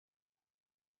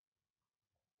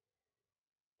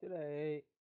Today,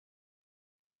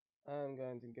 I'm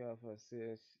going to go for a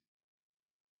series.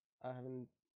 I haven't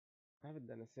I haven't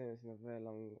done a series in a very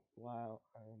long while,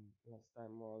 and last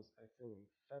time was I think in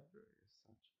February or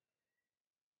such.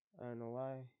 I don't know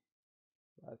why,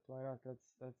 but why not?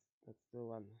 Let's do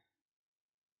one.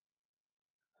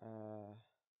 Uh,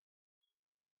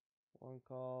 One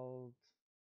called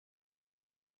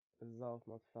Result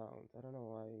Not Found. I don't know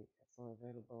why it's not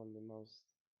available on the most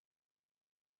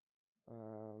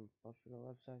popular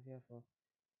website here for,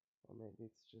 or maybe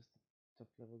it's just a top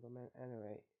level domain.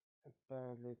 Anyway,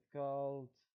 apparently it's called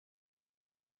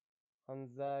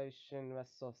Hanzai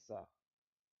Shinrasosa.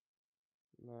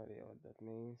 No idea what that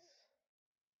means.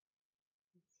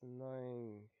 It's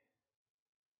annoying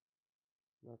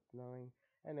not knowing.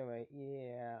 Anyway,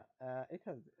 yeah, it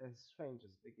has a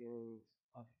strangest beginnings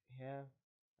of here.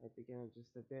 I began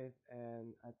just a bit,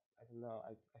 and I don't know.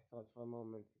 I thought for a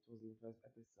moment it was in the first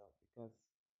episode because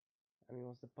I mean,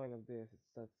 what's the point of this? It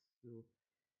starts to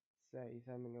say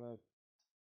something about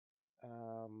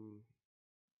um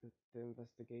the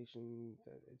investigation.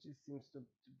 It just seems to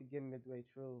begin midway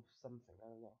through something. I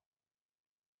don't know.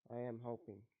 I am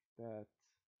hoping that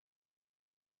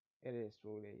it is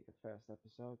truly the first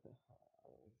episode.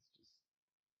 It's just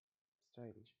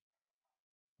strange.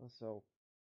 Also,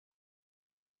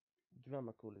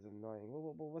 Drama Cool is annoying.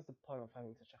 What's the point of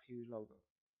having such a huge logo?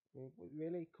 I mean,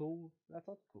 really cool? That's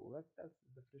not cool. That's the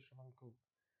definition of uncool.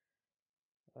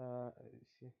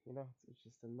 It's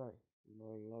just annoying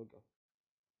logo.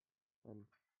 And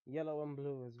yellow and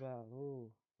blue as well.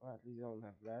 Ooh, well, at least you don't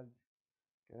have red.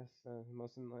 Guess the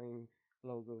most annoying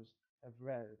logos have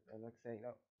red. And like saying,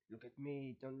 "Oh, look at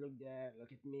me! Don't look there!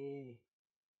 Look at me!"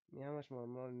 I mean, how much more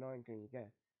annoying can you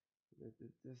get?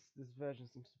 This version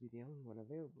seems to be the only one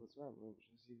available as well, which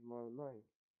is even more annoying.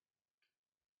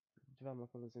 Drama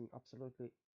is in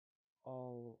absolutely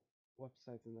all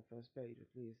websites in the first page,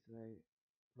 at least that I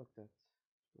looked at.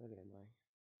 Really annoying.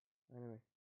 Anyway,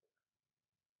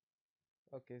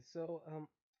 okay, so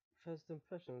first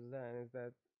impressions then is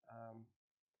that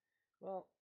well,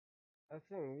 I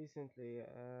think recently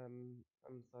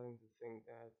I'm starting to think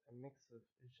that a mix of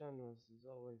genres is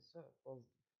always positive,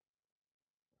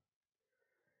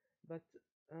 but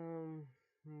um,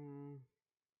 hmm,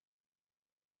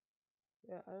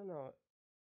 yeah, I don't know,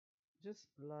 just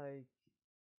like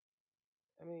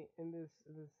I mean, in this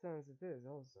sense it is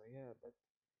also yeah, but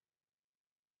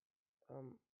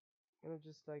um,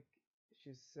 just like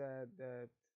she said that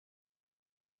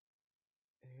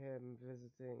him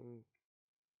visiting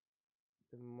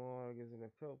the morgue is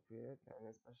inappropriate, and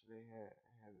especially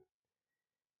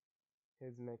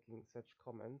his making such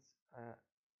comments.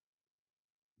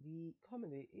 The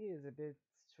comedy is a bit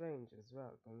strange as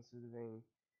well, considering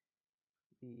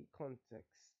the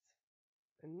context,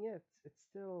 and yet it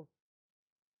still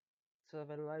sort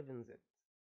of enlivens it.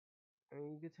 I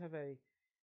mean, you could have an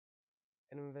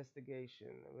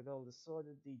investigation with all the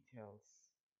sordid details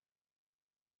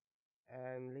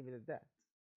and leave it at that.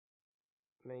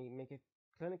 May make it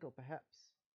clinical,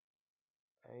 perhaps.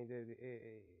 I mean,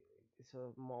 the sort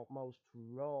of most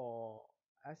raw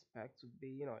aspects would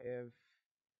be, if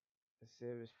the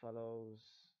series follows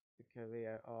the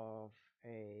career of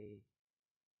I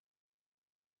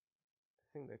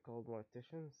think they're called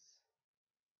morticians,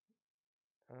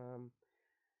 um,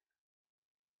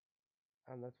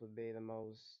 and that would be the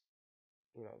most,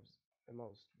 you know, the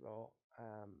most raw.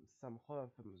 Some horror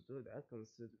films do that,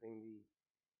 considering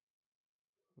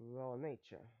the raw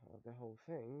nature of the whole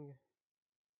thing,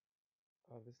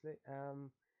 obviously. And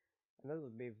that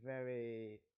would be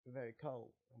very, very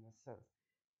cold in a sense.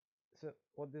 So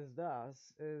what this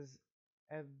does is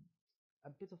add a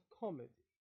bit of comedy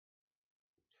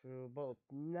through both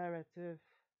narrative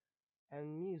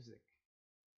and music,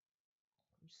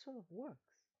 which sort of works.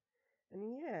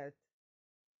 And yet,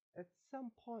 at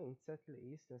some points at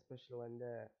least, especially when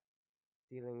they're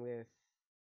dealing with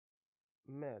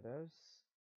murders,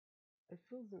 it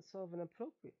feels sort of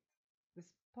inappropriate,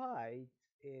 despite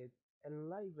it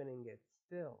enlivening it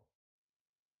still.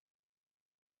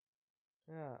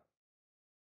 Yeah,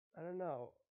 I don't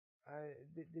know.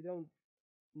 They don't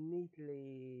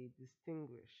neatly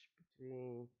distinguish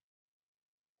between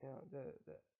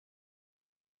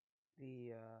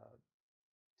the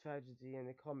tragedy and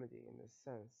the comedy in this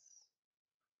sense.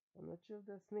 I'm not sure if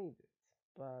that's needed,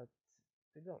 but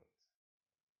they don't.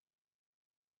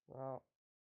 Well,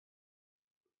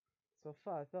 so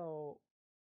far though,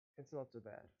 it's not too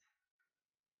bad.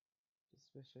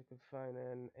 Just wish I could find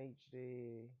an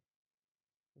HD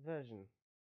version,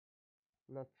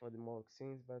 not for the morgue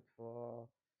scenes, but for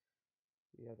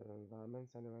the other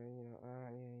environments. Anyway, yeah,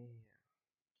 yeah.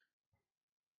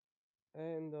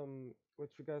 And with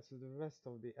regards to the rest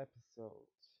of the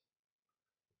episode,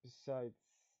 besides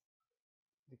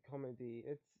the comedy,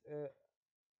 it's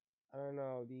I don't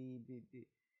know,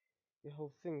 the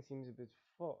whole thing seems a bit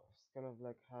forced, kind of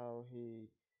like how he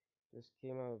just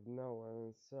came out of nowhere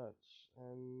and such.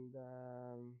 And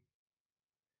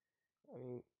I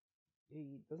mean,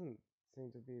 he doesn't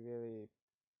seem to be really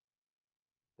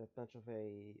that much of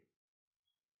a.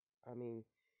 I mean,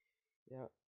 yeah,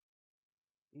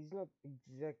 he's not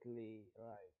exactly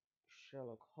like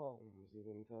Sherlock Holmes,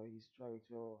 even though he's trying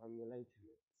to emulate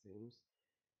him. It seems.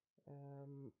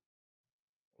 Um,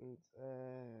 and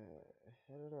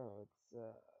I don't know.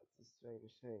 It's a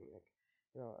strange thing. Like,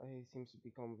 he seems to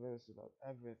be convinced about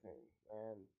everything,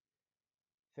 and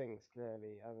things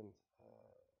clearly aren't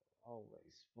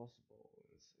always possible.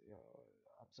 It's,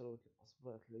 absolutely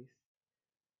possible at least.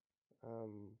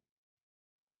 Um,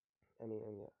 I mean,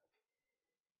 and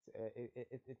yeah,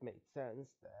 it made sense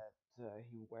that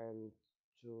he went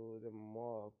to the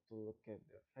morgue to look at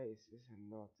their faces and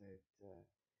not at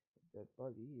dead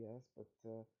body. Yes, but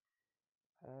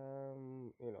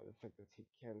the fact that he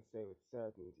can't say with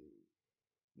certainty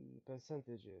the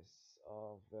percentages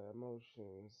of their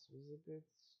emotions was a bit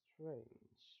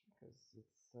strange because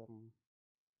it's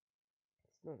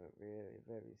not a really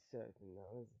very certain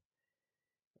now, is it?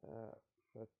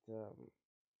 But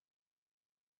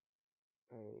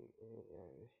I mean,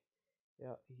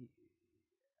 yeah,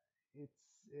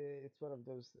 it's one of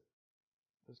those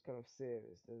kind of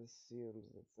series that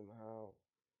assumes that somehow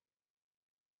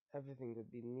everything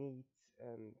would be neat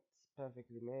and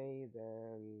perfectly made,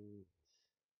 and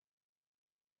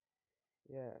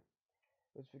yeah,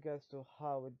 with regards to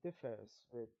how it differs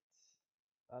with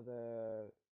other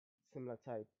similar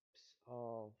types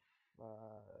of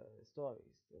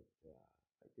stories that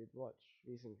I did watch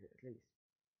recently, at least.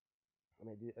 And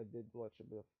I did watch a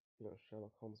bit of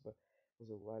Sherlock Holmes, but it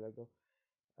was a while ago.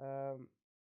 Um,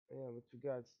 yeah, with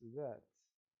regards to that,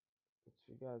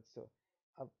 with regards to,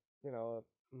 I've,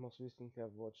 most recently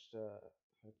I've watched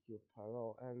Hercule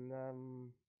Poirot, and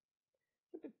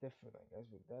it's a bit different, I guess,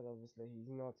 with that. Obviously, he's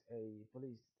not a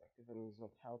police detective, and he's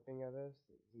not helping others.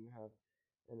 He doesn't have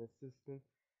an assistant,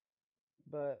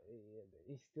 but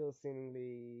he still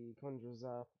seemingly conjures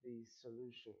up these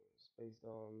solutions based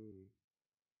on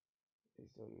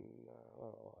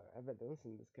evidence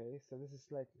in this case. So this is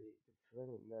slightly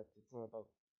different in that it's not about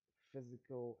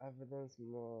physical evidence,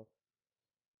 more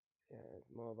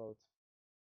about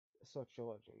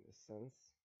sociology in this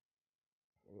sense.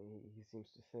 I mean, he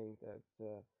seems to think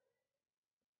that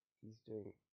he's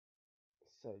doing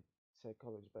psych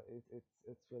psychology, but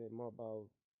it's really more about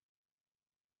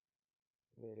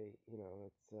really,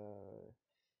 it's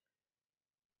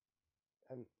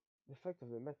and the fact of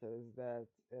the matter is that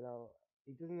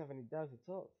he doesn't have any doubt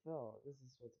at all. So this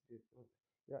is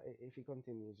if he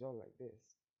continues on like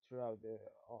this throughout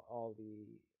all the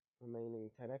remaining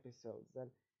 10 episodes,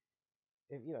 then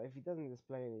if he doesn't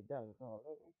display any doubt at all,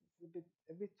 then it's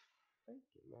a bit fake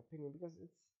in my opinion, because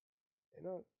it's you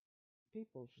know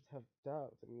people should have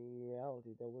doubt. I mean, in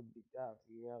reality, there would be doubt.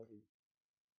 In reality,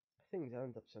 things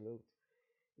aren't absolute.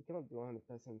 You cannot be 100%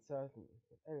 certain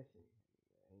of anything.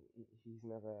 He's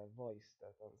never voiced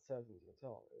that uncertainty at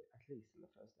all, at least in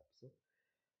the first episode.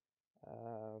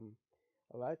 Um,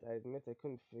 Alright, I admit I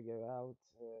couldn't figure out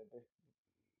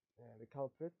the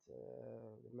culprit,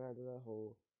 the murderer,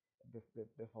 who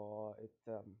before it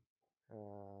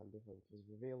was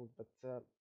revealed, but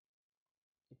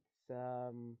it's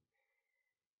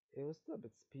it was still a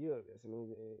bit spurious. I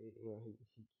mean,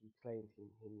 he claimed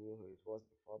he knew who it was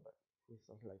before, but it's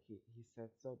not like he said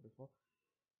so before.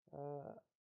 Uh,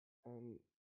 and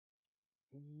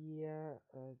yeah,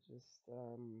 just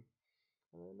I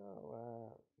don't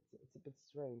know. It's a bit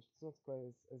strange. It's not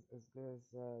quite as good as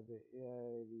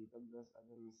the Douglas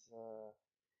Adams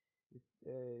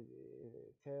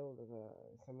tale,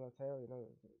 similar tale.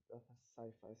 That's a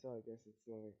sci-fi, so I guess it's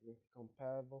not exactly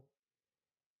comparable.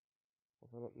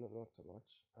 Although not too much.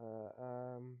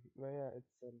 But yeah,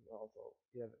 it's also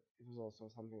yeah, it was also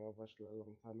something I watched a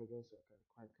long time ago, so I can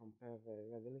quite compare very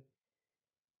readily.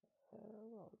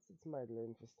 Well, it's mildly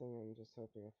interesting. I'm just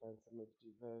hoping I find some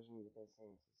HD version because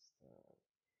I'm just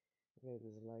really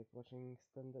dislike watching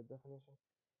extended definition.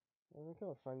 And I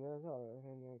can't find it at all. I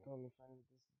mean, I can only find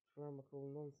this grammatical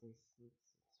nonsense. It's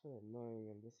very annoying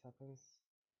when this happens.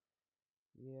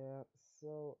 Yeah,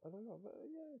 so I don't know, but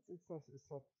yeah, it's not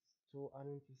too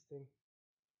uninteresting.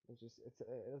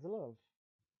 There's a lot of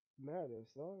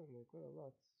murders though, and quite a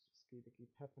lot just keep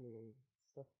happening and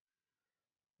stuff.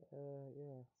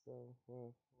 Yeah, so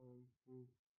well,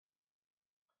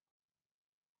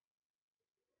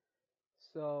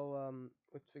 So,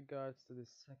 with regards to the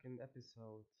second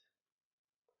episode,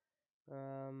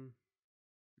 um,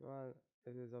 well,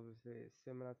 it is obviously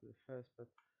similar to the first, but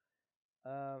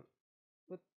um,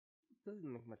 what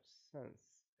doesn't make much sense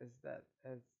is that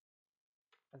as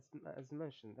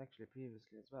mentioned actually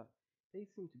previously as well, they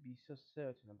seem to be so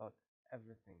certain about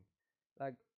everything.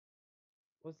 Like,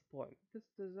 what's the point?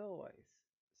 There's always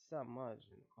some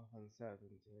margin of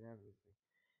uncertainty in everything.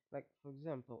 Like, for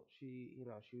example, she's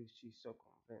so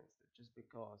convinced that just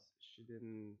because she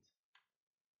didn't,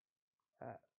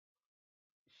 uh,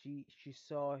 she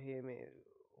saw him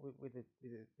with a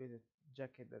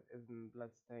jacket that isn't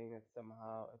bloodstained, that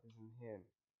somehow it isn't him.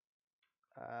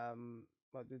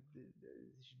 But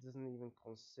she doesn't even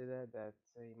consider that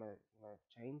he might have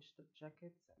changed the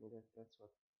jackets. I mean, that's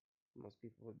what most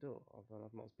people would do, although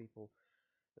not most people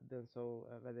don't so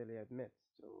readily admit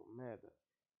to murder.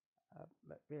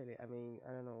 But really, I mean,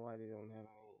 I don't know why they don't have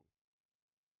any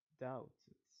doubt.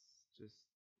 It's just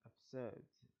absurd.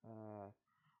 Uh,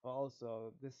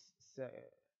 also, this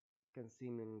can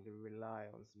seemingly rely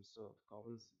on some sort of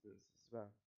coincidence as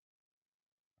well.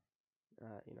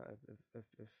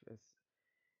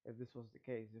 If this was the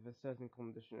case, if a certain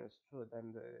condition is true,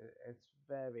 then it's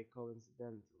very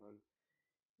coincidental, and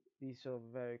these sort of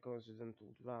very coincidental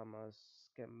dramas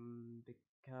can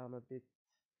become a bit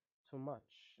too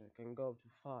much, can go too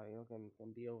far,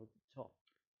 can be over the top.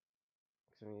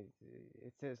 'Cause, I mean,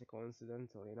 it is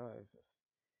coincidental,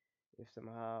 if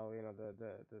somehow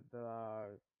there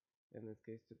are, in this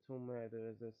case, the two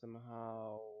murders that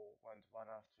somehow went one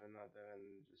after another,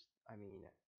 and just, I mean,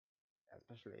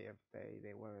 especially if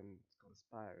they weren't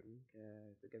conspiring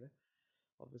together.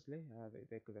 Obviously,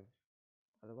 they could have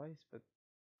otherwise, but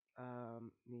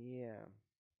yeah,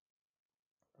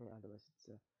 yeah, otherwise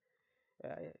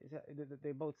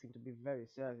they both seem to be very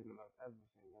certain about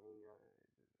everything. I mean,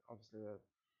 obviously they're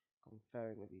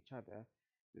conferring with each other.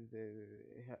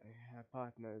 Her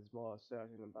partner is more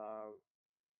certain about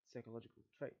psychological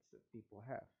traits that people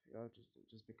have.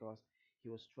 Just because he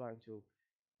was trying to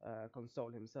console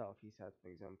himself. He said, for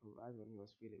example, right when he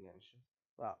was feeling anxious.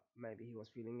 Well, maybe he was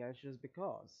feeling anxious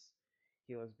because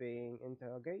he was being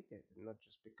interrogated, not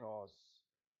just because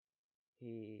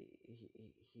he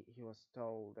was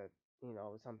told that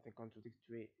something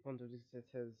contradicted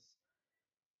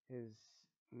his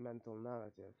mental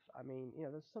narrative. I mean,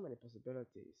 there's so many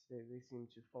possibilities. They seem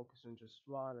to focus on just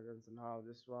one, and then somehow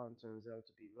this one turns out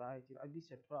to be right. I'd be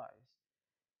surprised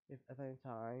if at any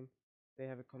time they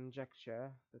have a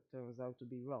conjecture that turns out to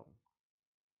be wrong.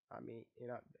 I mean,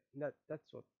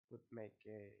 that's what would make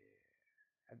a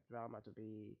drama to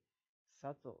be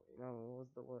subtle.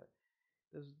 What's the word?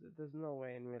 There's no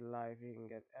way in real life you can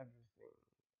get everything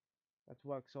that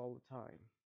works all the time.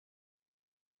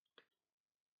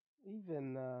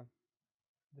 Even the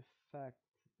fact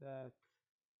that,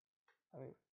 I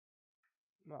mean,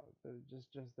 no,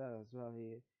 just that as well.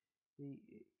 He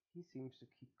he seems to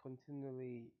keep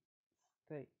continually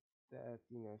state that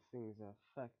things are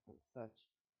fact and such.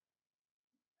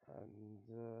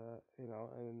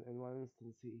 And in one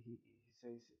instance, he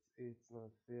says it's not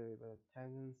a theory but a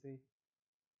tendency.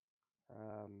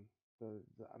 Um,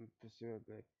 I'm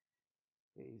presumably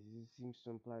it seems to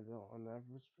imply that on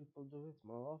average people do it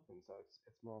more often, so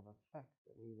it's more of a fact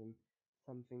than even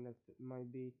something that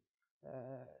might be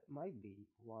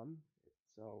one.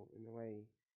 So in a way,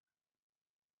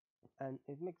 and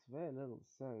it makes very little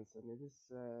sense. I mean, this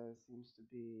seems to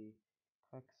be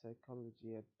quack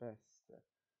psychology at best,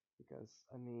 because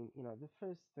I mean, the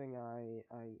first thing I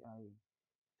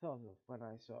thought of when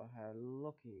I saw her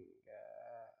looking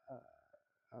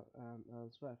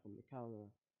elsewhere from the camera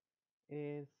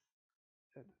is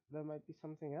that there might be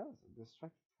something else that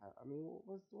distracted her. I mean,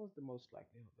 what's the most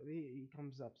likelihood? He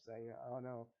comes up saying, "Oh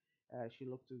no, she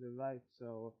looked to the right,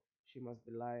 so she must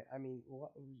be lying." I mean,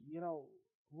 what?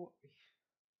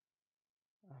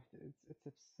 It's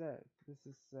absurd. This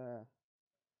is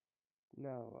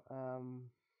no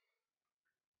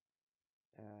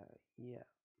yeah.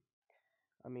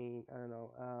 I mean, I don't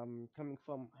know. Coming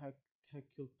from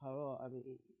Hercule Poirot, I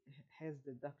mean, his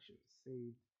deductions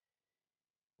seem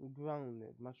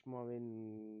grounded much more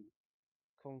in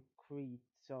concrete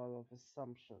sort of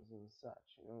assumptions and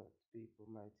such. That people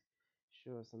might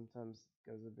sure sometimes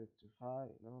goes a bit too far.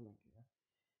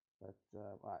 But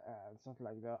it's not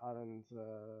like there aren't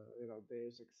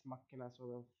Deus Ex Machina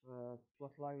sort of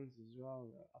plot lines as well.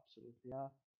 There absolutely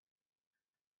are,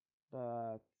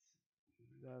 but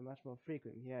they're much more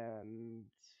frequent here and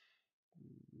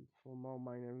for more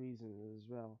minor reasons as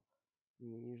well. I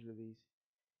mean, usually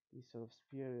these sort of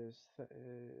spurious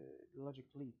logic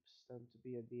leaps tend to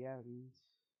be at the end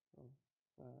of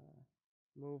uh,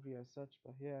 movie as such,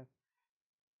 but yeah,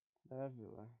 they're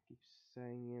everywhere. Keeps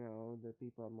saying, the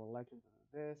people are more likely to do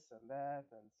this and that,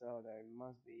 and so they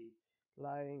must be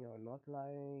lying or not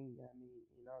lying. I mean,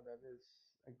 there is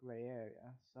a gray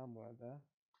area somewhere there.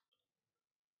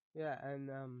 Yeah, and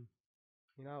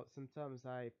sometimes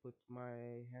I put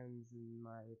my hands in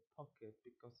my pocket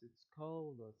because it's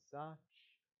cold or such,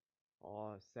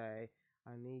 or say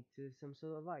I need some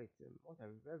sort of item. What a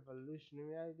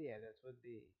revolutionary idea that would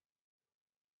be.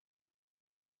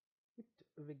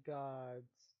 With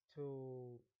regards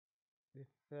to the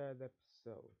third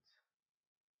episode,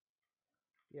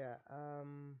 yeah, I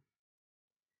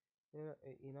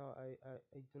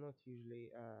do not usually,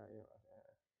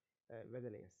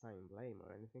 readily assign blame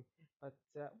or anything, but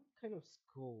what kind of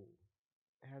school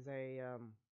has a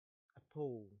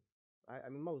pool? I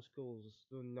mean, most schools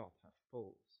do not have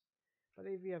pools, but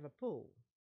if you have a pool,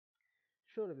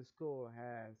 surely the school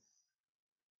has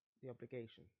the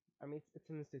obligation. I mean, it's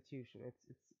an institution.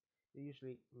 It's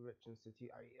usually rich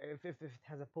institute. If it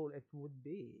has a pool, it would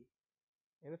be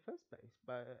in the first place.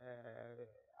 But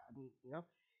I mean,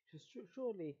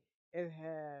 surely it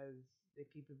has the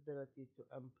capability to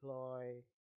employ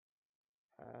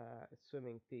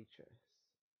swimming teachers.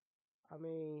 I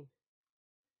mean,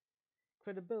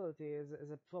 credibility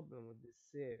is a problem with this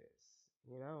series.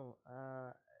 You know,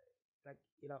 like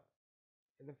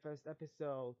in the first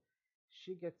episode,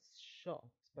 she gets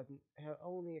shot, but her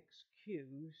only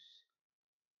excuse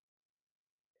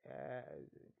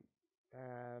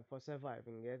for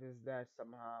surviving it is that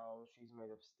somehow she's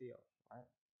made of steel, right?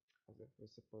 As if we're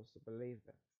supposed to believe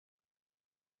that.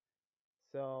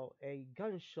 So a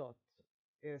gunshot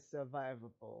is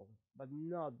survivable, but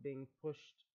not being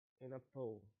pushed in a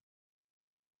pool.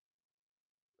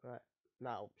 Right.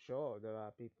 Now, sure, there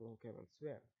are people who cannot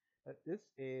swim, but this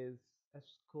is a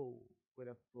school with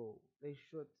a pool. They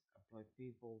should employ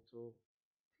people to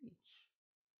teach.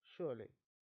 Surely,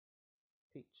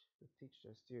 teach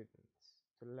their students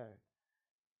to learn.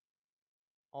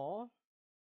 Or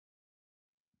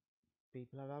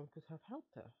people around could have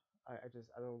helped her. I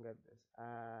don't get this.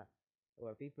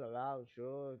 Were people around?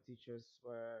 Sure, teachers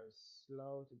were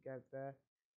slow to get there,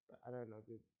 but I don't know.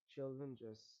 Did children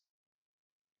just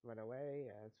run away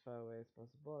as far away as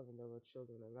possible, even though there were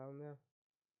children around there?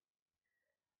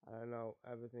 I don't know.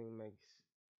 Everything makes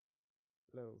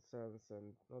little sense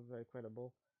and not very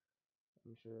credible.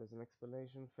 I'm sure there's an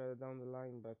explanation further down the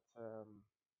line, but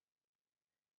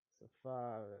so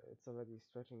far it's already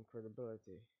stretching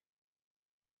credibility.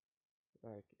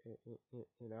 Like,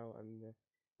 and I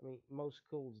mean, most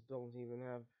schools don't even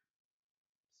have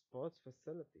sports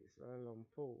facilities, let alone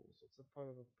pools. What's the point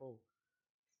of a pool?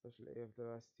 Especially if there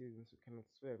are students who cannot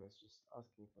swim, it's just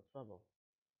asking for trouble.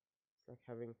 It's like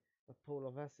having a pool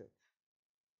of acid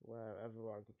where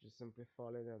everyone could just simply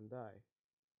fall in and die.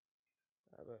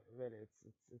 But really,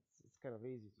 it's kind of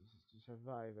easy to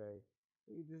survive a.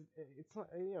 It's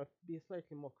not be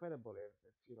slightly more credible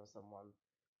if someone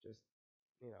just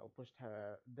pushed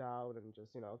her down and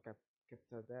just kept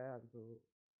her there until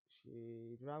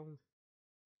she drowned.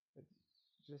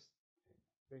 It's just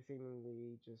they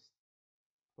seemingly just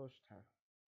pushed her.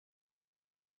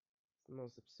 It's the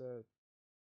most absurd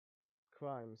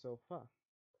crime so far.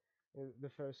 The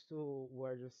first two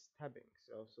were just stabbing,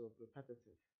 so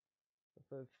repetitive.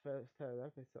 The third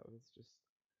episode is just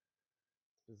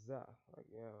bizarre. Like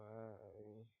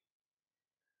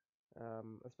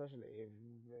especially if,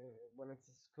 when it's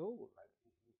a school. Like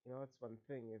it's one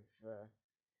thing if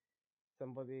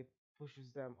somebody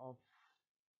pushes them off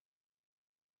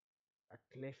a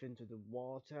cliff into the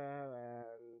water,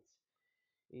 and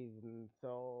even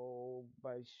though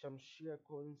by some sheer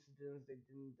coincidence they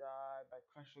didn't die by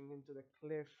crashing into the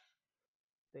cliff,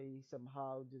 they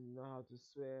somehow didn't know how to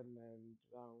swim and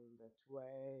drowned that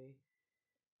way.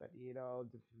 But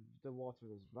the water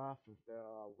is rough. If there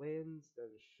are winds, then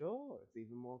sure, it's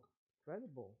even more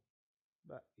credible.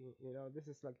 But this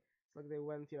is like it's like they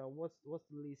went. What's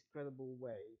the least credible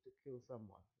way to kill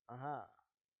someone? Aha!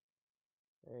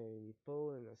 A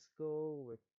pool in a school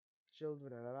with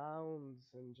children around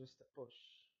and just a push.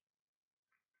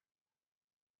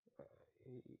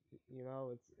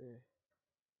 It's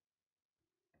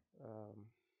um.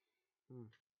 Hmm.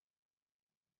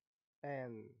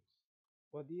 And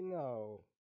what do you know?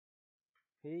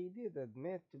 He did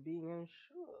admit to being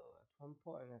unsure at one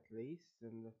point, at least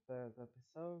in the third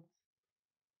episode.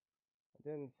 I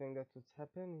didn't think that would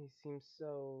happen. He seems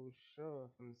so sure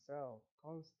of himself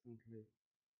constantly.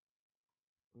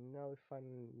 Now we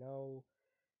finally know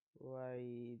why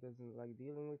he doesn't like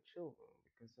dealing with children,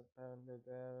 because apparently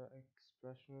their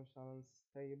expression is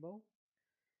unstable.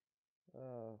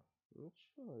 Uh, not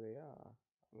sure they are.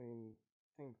 I mean,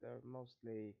 I think they're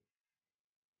mostly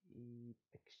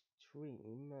extreme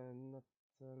and not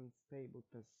unstable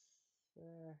per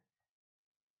se.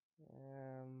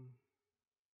 Um,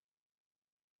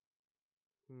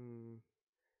 hmm.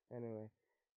 Anyway,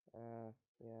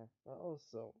 yeah. But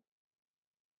also,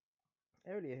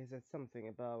 earlier he said something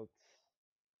about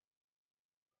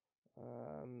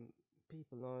um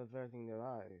people not averting their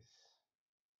eyes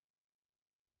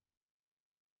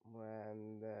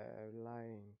when they're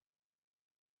lying.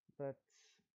 But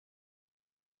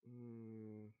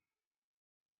hmm,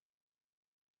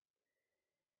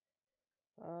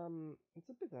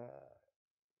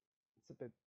 it's a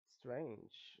bit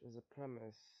strange as a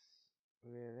premise,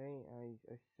 really.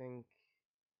 I think,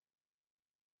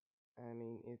 I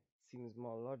mean, it seems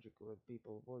more logical that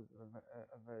people would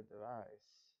avert their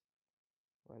eyes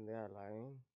when they are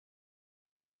lying.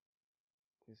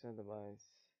 Because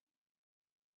otherwise,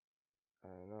 I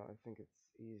don't know, I think it's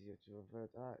easier to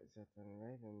avert eyes at any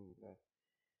rate, and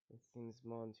it seems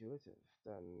more intuitive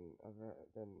than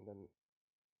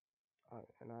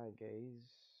an eye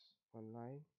gaze when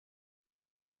lying.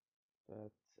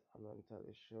 But I'm not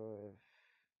entirely sure if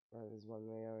that is one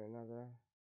way or another.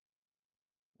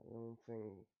 I don't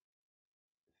think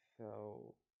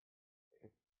so.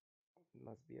 It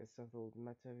must be a settled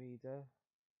meta reader,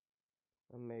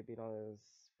 and maybe not as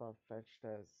far fetched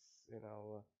as, you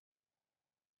know,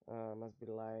 must be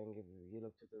lying if you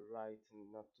look to the right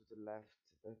and not to the left.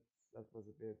 That was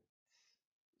a bit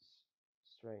s-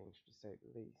 strange to say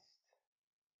the least,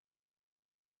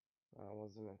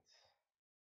 wasn't it?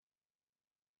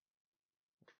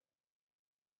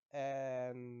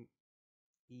 And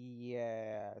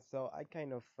yeah, so I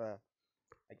kind of, I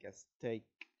guess, take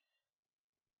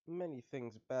many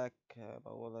things back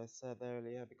about what I said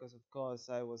earlier, because of course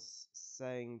I was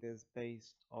saying this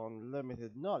based on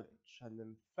limited knowledge, and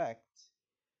in fact,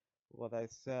 what I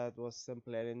said was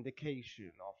simply an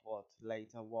indication of what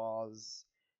later was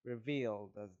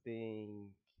revealed as being,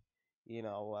 you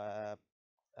know,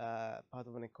 part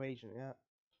of an equation. Yeah.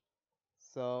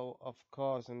 So of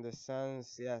course, in this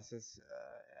sense, yes, it's.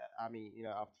 I mean, you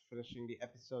know, after finishing the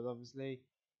episode, obviously,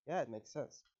 yeah, it makes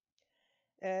sense.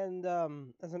 And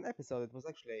as an episode, it was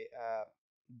actually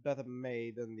better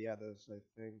made than the others. I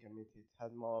think. I mean, it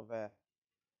had more of a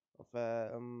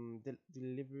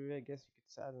delivery, I guess you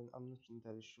could say. I'm not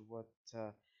entirely sure what,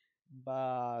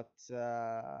 but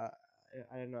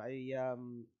I don't know.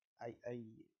 I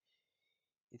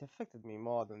it affected me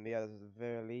more than the others at the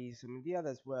very least. I mean, the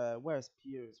others were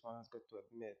spurious. One has got to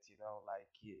admit, you know, like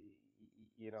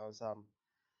you know,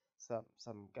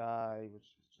 some guy, which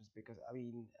is just because I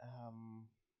mean,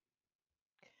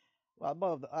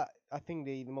 well, I think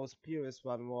the most purest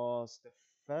one was the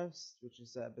first, which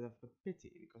is a bit of a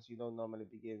pity because you don't normally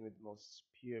begin with the most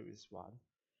purest one.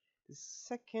 The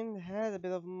second had a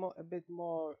bit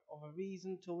more of a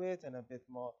reason to it, and a bit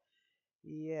more,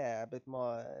 yeah, a bit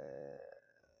more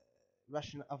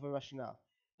rationale.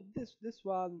 But this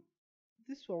one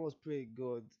was pretty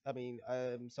good. I mean,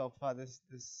 so far this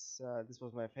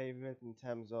was my favorite in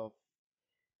terms of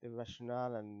the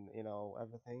rationale and, you know,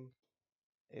 everything.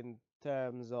 In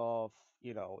terms of,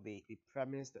 you know, the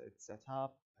premise that it set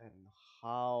up and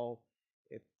how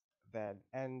it then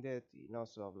ended, you know,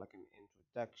 sort of like an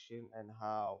introduction, and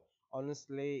how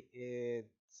honestly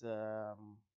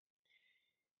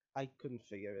I couldn't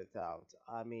figure it out.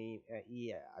 I mean,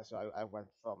 yeah, so I went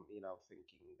from, you know,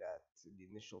 thinking that the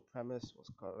initial premise was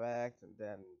correct, and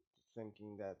then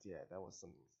thinking that, yeah, there was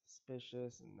something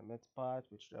suspicious in the mid part,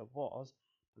 which there was,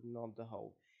 but not the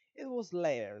whole. It was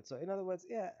layered. So, in other words,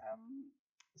 yeah,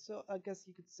 so I guess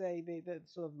you could say they're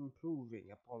sort of improving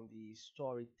upon the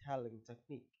storytelling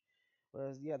technique,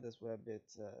 whereas the others were a bit,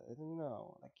 I don't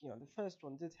know, like, you know, the first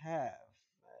one did have,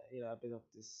 you know, a bit of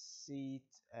deceit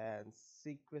and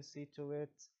secrecy to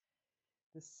it.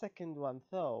 The second one,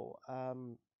 though,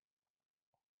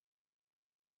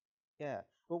 yeah,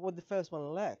 but what the first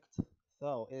one lacked,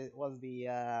 though, it was the,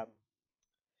 um,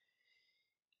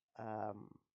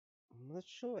 I'm not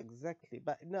sure exactly,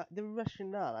 but no, the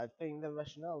rationale. I think the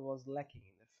rationale was lacking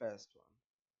in the first one.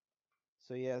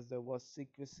 So yes, there was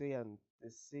secrecy and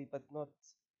deceit, but not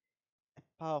a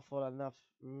powerful enough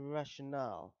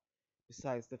rationale.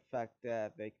 Besides the fact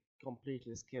that they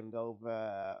completely skimmed over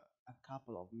a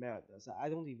couple of murders. I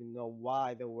don't even know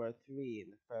why there were three in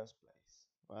the first place,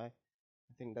 right?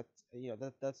 I think that, you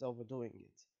know, that's overdoing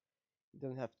it. You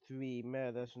don't have three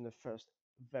murders in the first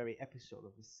very episode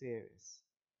of the series.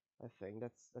 I think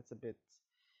that's a bit,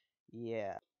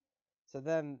 yeah. So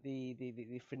then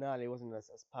the finale wasn't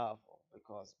as powerful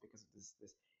because of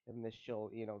this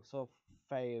initial, sort of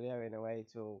failure in a way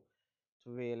to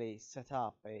really set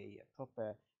up a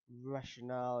proper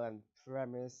rationale and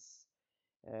premise,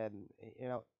 and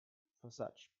for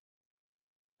such.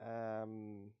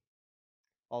 Um,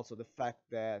 Also, the fact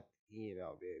that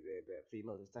the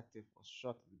female detective was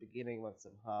shot at the beginning, but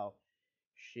somehow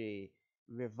she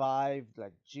revived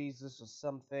like Jesus or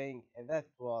something, and that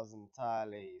was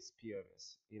entirely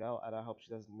spurious, And I hope she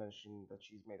doesn't mention that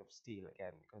she's made of steel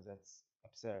again, because that's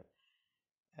absurd.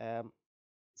 Um,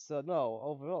 so no,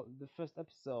 overall, the first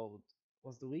episode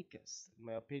was the weakest, in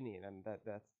my opinion, and that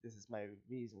this is my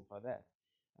reason for that,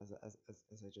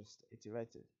 as I just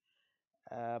iterated.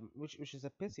 Which is a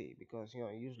pity, because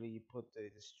usually you put the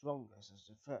strongest as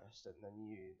the first, and then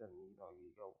you go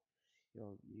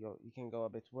you can go a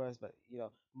bit worse, but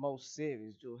most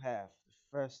series do have the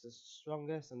first is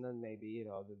strongest, and then maybe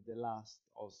the last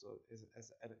also is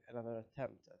another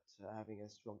attempt at having a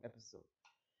strong episode.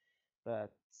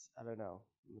 But I don't know.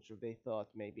 I'm not sure they thought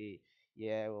maybe,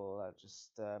 yeah, we'll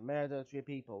just murder three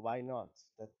people. Why not?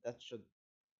 That should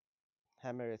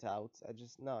hammer it out. I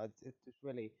just no, it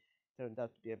really turned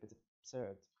out to be a bit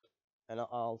absurd. And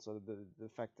also the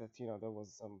fact that there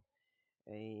was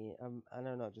I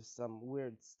don't know, just some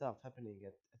weird stuff happening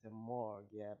at the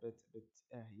morgue. Yeah, but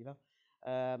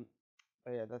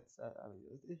but yeah, that's I mean,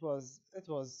 it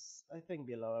was I think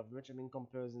below average. I mean,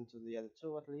 comparison to the other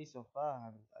two, at least so far.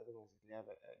 I don't exactly have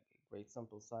a great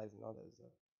sample size in others.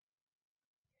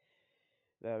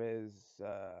 There is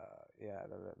yeah,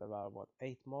 there are what,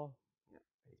 eight more? Yeah,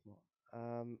 eight more.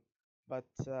 But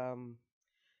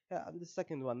yeah, and the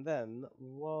second one then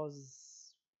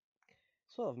was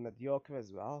sort of mediocre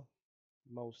as well,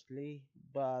 mostly,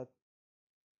 but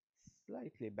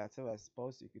slightly better, I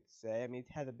suppose you could say. I mean,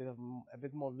 it had a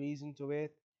bit more reason to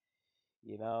it.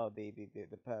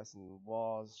 The person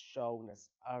was shown as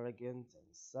arrogant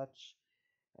and such,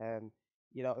 and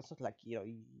it's not like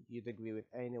you'd agree with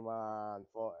anyone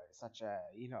for such a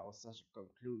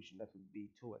conclusion. That would be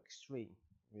too extreme,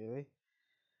 really.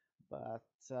 But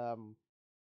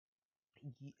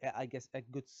I guess a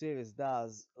good series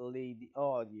does lead the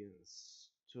audience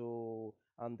to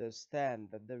understand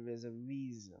that there is a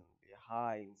reason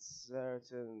behind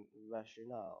certain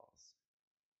rationales,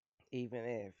 even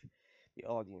if the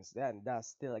audience then does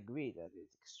still agree that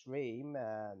it's extreme,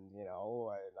 and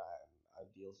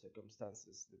ideal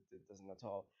circumstances that doesn't at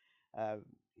all, um,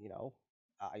 you know,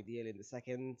 ideal in the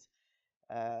second.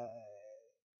 Uh,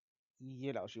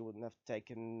 she wouldn't have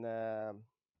taken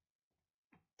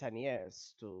 10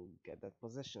 years to get that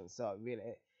position. So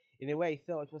really, in a way,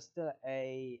 though, it was still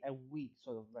a weak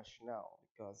sort of rationale,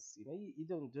 because you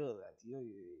don't do that.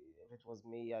 If it was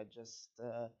me, I just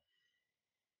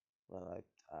well,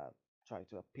 I try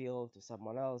to appeal to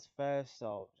someone else first,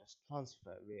 so just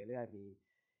transfer. Really, I mean,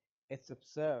 it's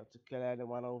absurd to kill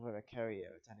anyone over a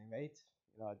career at any rate.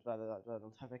 I'd rather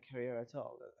not have a career at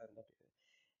all.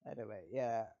 Anyway,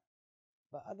 yeah,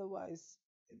 but otherwise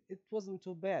it wasn't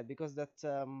too bad, because that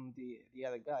the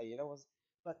other guy was,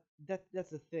 but that's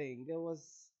the thing, there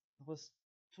was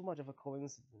too much of a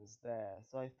coincidence there.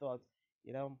 So I thought,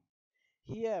 you know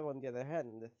here, on the other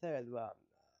hand, in the third one,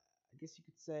 I guess you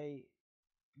could say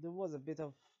there was a bit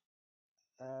of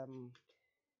um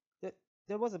there,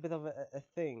 there was a bit of a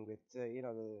thing with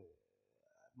the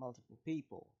multiple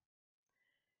people,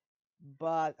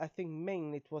 but I think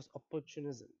mainly it was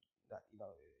opportunism, that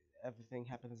everything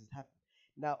happens as it happened.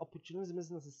 Now, opportunism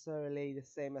isn't necessarily the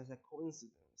same as a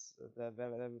coincidence.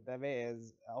 There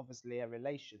is obviously a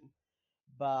relation,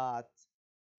 but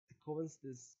a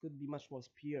coincidence could be much more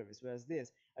spurious. Whereas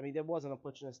this, I mean, there was an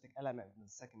opportunistic element in the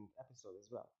second episode as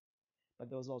well, but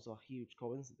there was also a huge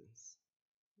coincidence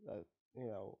that you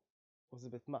know was a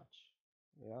bit much.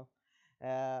 You know,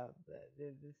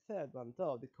 the third one,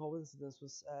 though, the coincidence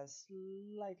was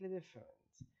slightly different,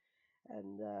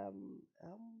 and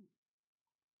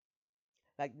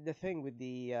like the thing with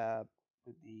the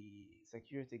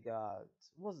security guard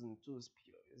wasn't too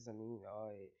spurious. I mean,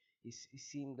 he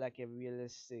seemed like a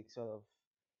realistic sort of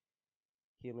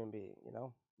human being,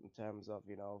 in terms of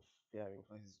fearing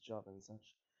for his job and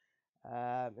such.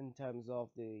 In terms of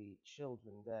the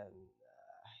children, then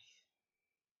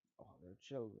oh, they're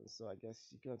children, so I guess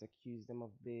you cannot accuse them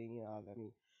of being, I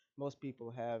mean, most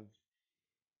people have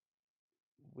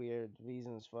weird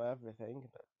reasons for everything,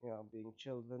 but being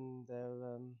children,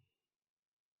 they're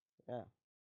yeah.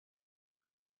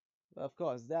 Of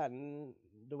course, then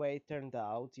the way it turned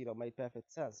out, made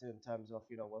perfect sense in terms of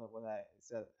what I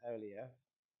said earlier.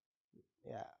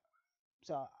 Yeah,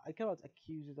 so I cannot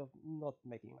accuse it of not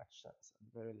making much sense,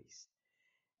 at the very least.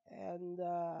 and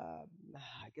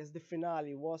I guess the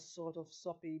finale was sort of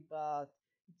soppy, but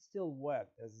it still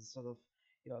worked as a sort of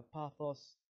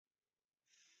pathos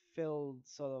filled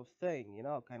sort of thing,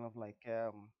 kind of like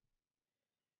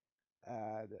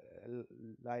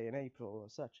Lion April or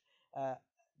such. Uh,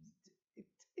 it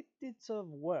it did sort of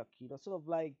work, sort of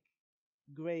like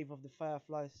Grave of the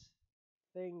Fireflies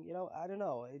thing. I don't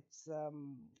know. It's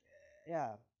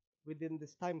yeah, within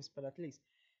this time span at least.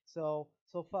 So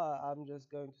far, I'm just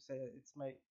going to say it's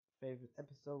my favorite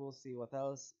episode. We'll see what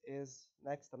else is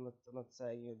next. I'm not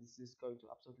saying this is going to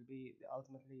absolutely be the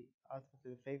ultimately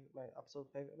the favorite, my absolute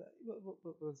favorite.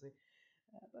 But we'll see.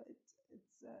 But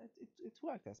it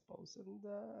worked, I suppose, and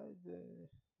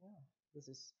yeah, this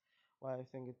is why I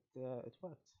think it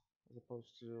worked as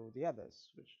opposed to the others,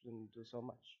 which didn't do so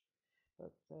much.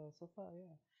 But so far,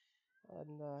 yeah.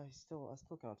 And I still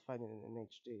can't find it in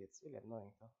HD. It's really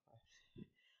annoying though.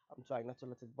 I'm trying not to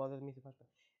let it bother me too much.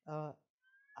 But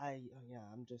yeah,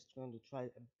 I'm just going to try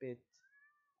a bit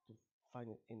to find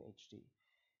it in HD.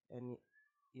 And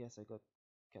yes, I got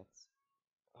cats.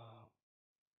 Uh,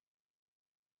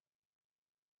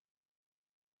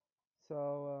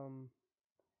 so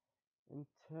in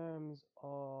terms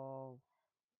of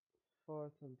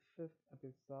fourth and fifth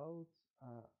episodes,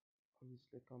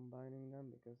 obviously combining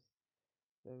them because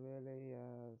they're really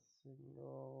a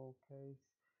single case.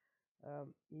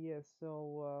 Yeah,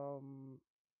 so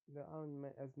there aren't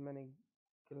as many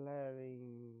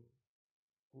glaring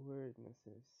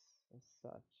weirdnesses as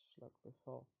such like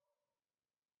before.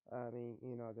 I mean,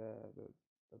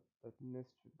 the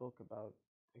mystery book about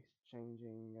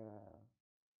exchanging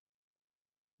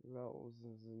roles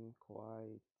isn't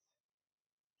quite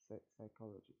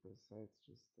psychology per se. It's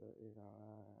just a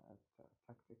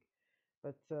tactic.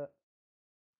 But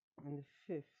in the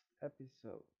fifth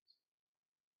episode,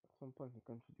 at some point he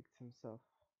contradicts himself.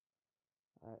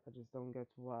 I just don't get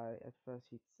why at first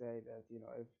he'd say that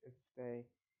if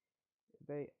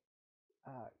they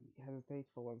hesitate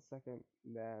for 1 second,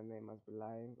 then they must be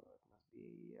lying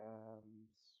or it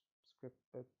must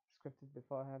be scripted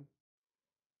beforehand.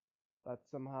 But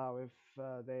somehow if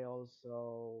they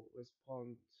also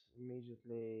respond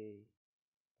immediately,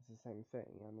 it's the same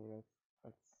thing. I mean,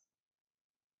 that's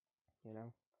you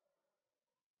know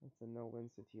it's a no-win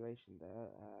situation there.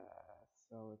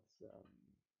 So it's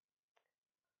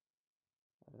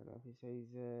I don't know if he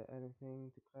says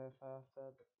anything to clarify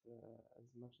after, but as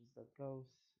much as that goes,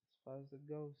 as far as that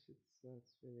goes,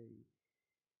 it's really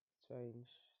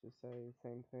strange to say the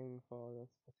same thing for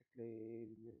us, particularly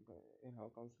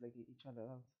constantly each other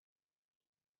out.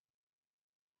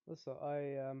 Also,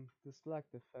 I dislike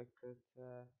the fact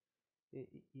that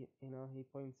he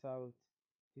points out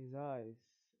his eyes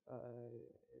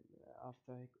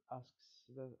after he asks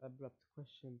the abrupt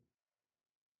question,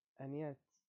 and yet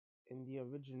in the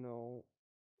original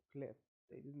clip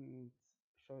they didn't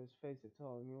show his face at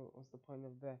all. I mean, what's the point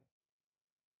of that?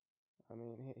 I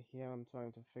mean, here I'm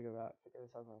trying to figure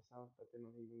this out myself, but they're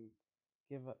not even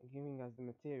giving us the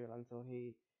material until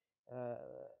he,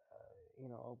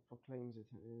 proclaims it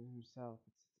himself.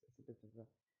 It's a bit of a,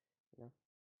 you know,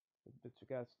 with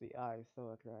regards to the eye.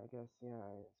 So I guess, yeah,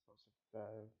 I suppose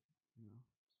if, you know,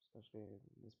 especially in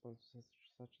response to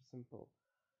such a simple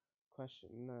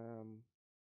question, then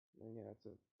yeah,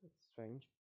 it's strange.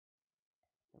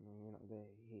 I mean,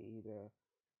 he either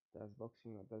does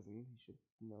boxing or doesn't. He should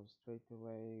know straight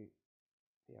away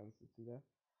the answer to that.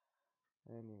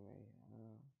 Anyway,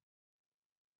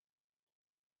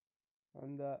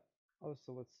 and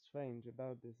also what's strange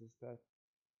about this is that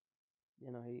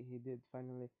he did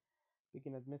finally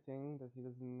begin admitting that he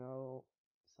doesn't know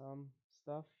some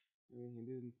stuff. I mean, he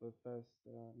didn't for the first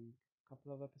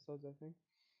couple of episodes, I think.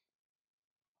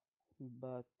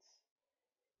 But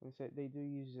we say they do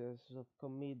use a sort of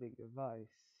comedic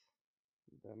device.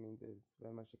 I mean, there's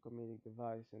very much a comedic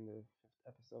device in the fifth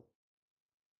episode,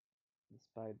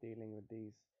 despite dealing with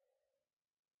these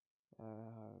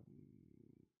um,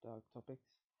 dark topics.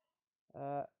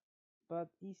 Uh, but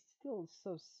he's still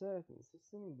so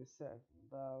seemingly certain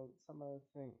about some other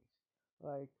things.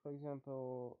 Like, for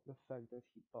example, the fact that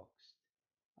he boxed.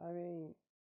 I mean,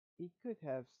 he could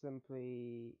have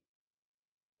simply,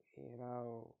 you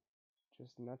know,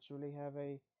 just naturally have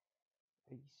a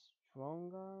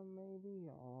strong arm, maybe,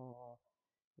 or,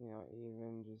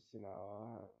 even just,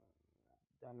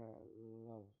 done a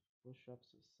lot of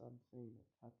push-ups or something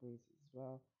that happens as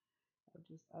well.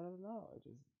 I don't know.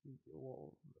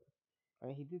 Well, I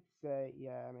mean, he did say,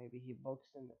 yeah, maybe he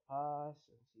boxed in the past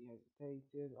and he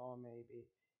hesitated, or maybe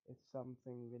it's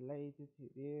something related he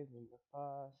did in the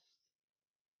past.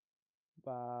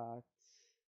 But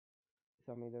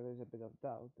So I mean, there is a bit of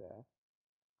doubt there,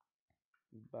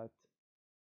 but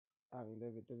I mean,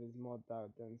 there is more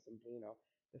doubt than simply,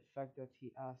 the fact that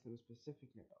he asked him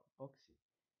specifically about boxing.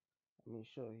 I mean,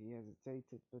 sure, he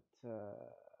hesitated, but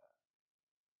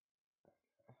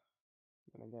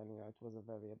then again, it was a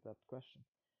very abrupt question.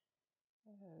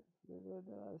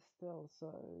 There are still so,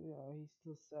 he's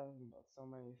still saying about so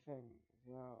many things,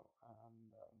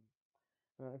 and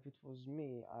if it was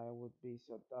me, I would be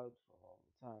so doubtful all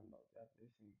the time about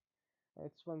everything.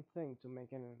 It's one thing to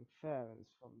make an inference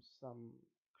from some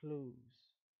clues,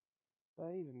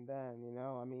 but even then,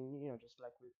 I mean, just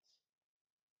like with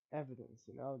evidence,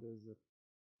 there's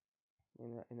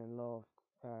in a law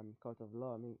of court of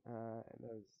law. I mean,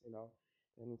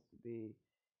 there needs to be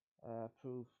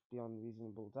proof beyond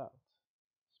reasonable doubt,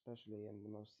 especially in the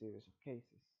most serious of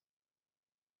cases.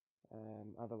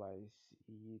 Otherwise,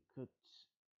 you could,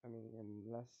 I mean, in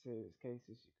less serious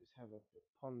cases, you could have a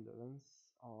preponderance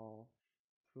of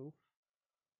proof,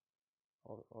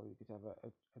 or you could have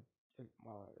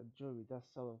a jury that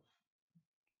sort of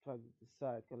try to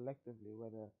decide collectively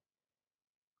whether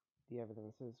the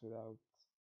evidence is without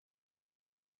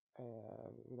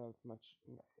much,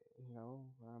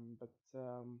 but it's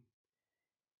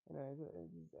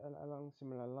along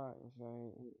similar lines.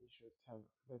 You should have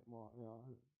a bit more,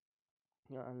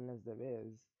 unless there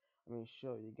is. I mean,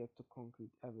 sure, you get to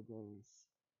concrete evidence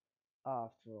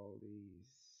after all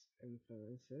these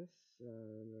inferences. So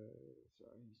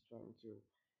he's trying to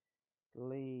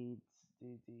lead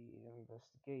the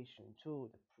investigation to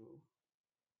the proof,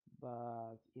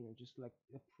 but just like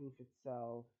the proof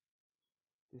itself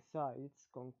decides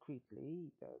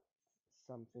concretely that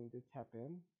something did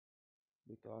happen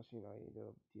because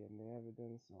either DNA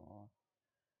evidence or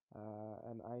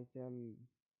an item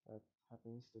that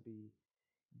happens to be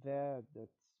there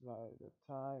that's right at the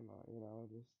time, or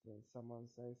just someone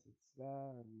says it's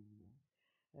there, and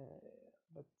uh,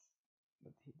 but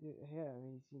here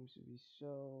he seems to be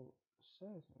so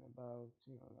certain about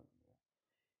that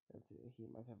he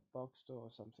might have boxed or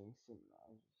something similar.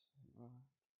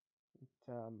 It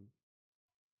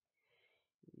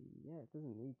yeah, it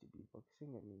doesn't need to be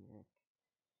boxing. I mean, heck,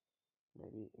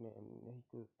 maybe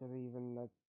he could even, like,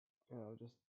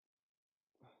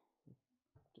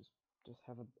 just just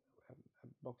have a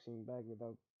boxing bag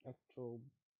without actual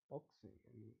boxing.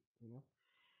 I mean,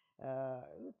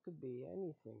 it could be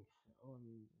anything on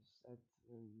set.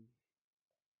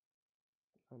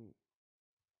 And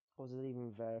was it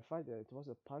even verified that it was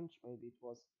a punch? Maybe it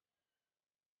was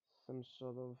some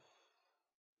sort of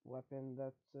weapon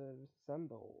that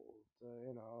resembled,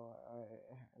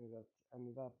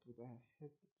 ended up with a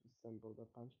hit that resembled a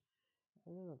punch.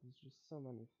 I don't know. There's just so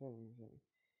many things, and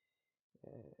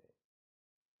uh,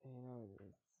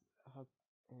 it's how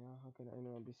can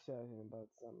I be certain about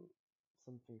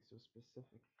something so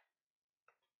specific?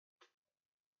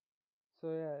 So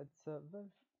yeah, it's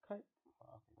very kind.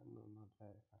 Well, okay, no, not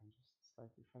very kind, just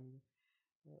slightly friendly.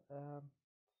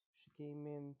 She came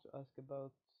in to ask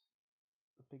about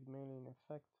the Pygmalion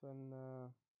effect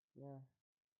yeah,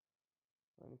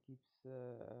 when he keeps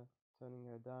turning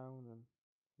her down, and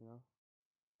you know,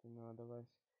 otherwise,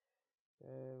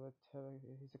 what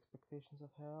his expectations of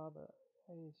her are, but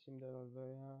I assume they're not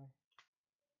very high.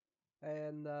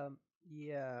 And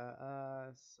yeah,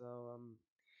 it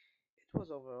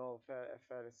was overall a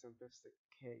fairly simplistic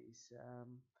case.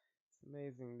 It's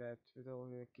amazing that with all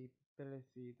the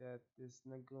capability that this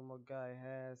Nagumo guy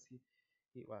has,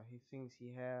 he thinks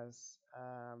he has,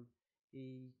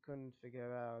 he couldn't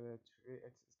figure out it was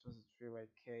a three-way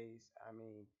case. I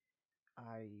mean,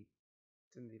 I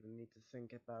didn't even need to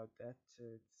think about that.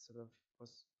 It sort of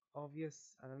was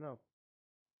obvious. I don't know.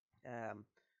 Um,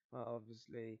 well,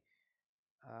 obviously,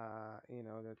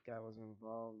 that guy was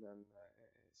involved and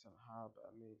somehow, but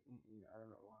I mean, I don't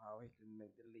know how he could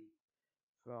make the leap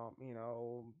from,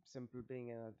 simply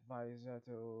being an advisor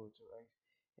to like,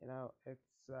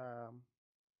 it's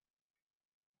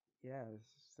yeah,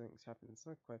 things happen. It's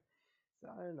not quite. So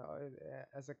I don't know.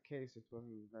 As a case, it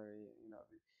wasn't very,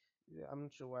 I'm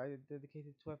not sure why I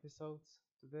dedicated 2 episodes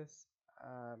to this,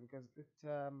 because it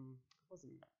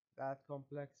wasn't that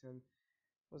complex and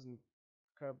wasn't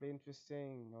terribly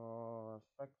interesting or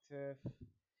effective.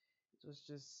 It was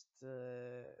just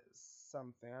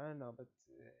something, I don't know, but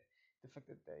the fact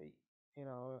that they,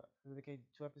 dedicated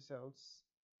 2 episodes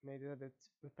made it a bit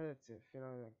repetitive.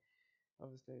 Like,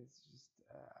 obviously it's just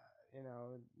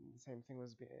the same thing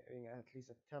was being at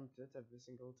least attempted every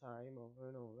single time over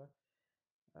and over.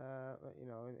 But in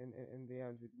the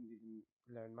end, we didn't even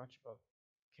learn much about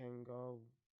Kengo.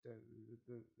 The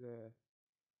the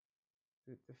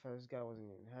the, the first guy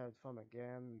wasn't even heard from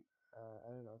again. I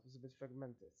don't know, it was a bit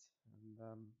fragmented,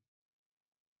 and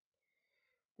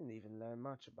didn't even learn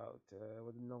much about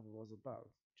what the novel was about.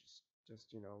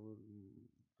 Just it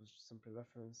was just simply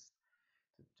reference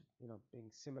to being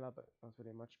similar, but not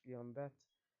really much beyond that.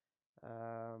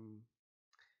 Um,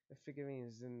 the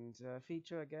figurines didn't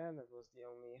feature again. That was the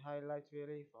only highlight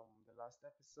really from the last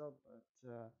episode,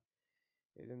 but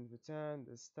it didn't return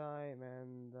this time,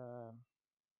 and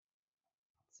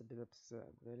it's a bit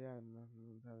absurd, really. I'm not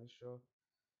entirely sure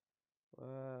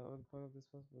what the point of this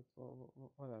was, but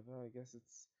whatever. I guess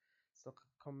it's like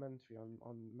a commentary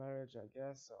on marriage, I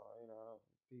guess, or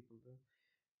people do.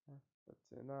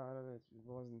 But no, I don't know. It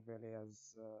wasn't really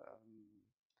as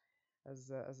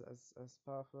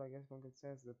powerful, I guess one could say,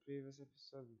 as the previous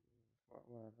episode.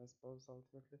 Whatever, I suppose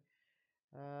ultimately.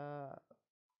 Uh,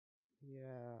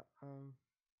 yeah.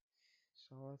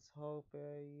 So let's hope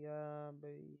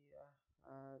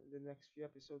the next few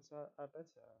episodes are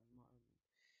better, more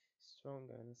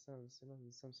stronger in a sense,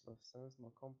 in some sort of sense,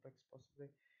 more complex possibly.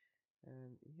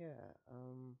 And yeah,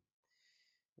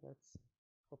 let's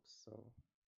hope so.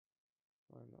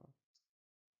 Why not?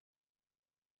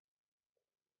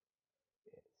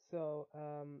 So,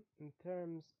 in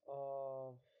terms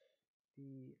of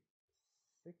the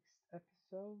sixth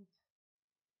episode,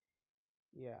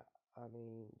 yeah, I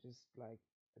mean, just like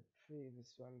the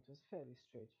previous one, it was fairly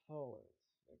straightforward.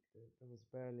 Like there was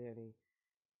barely any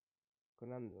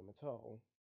conundrum at all.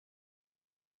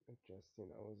 It just,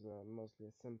 was mostly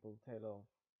a simple tale of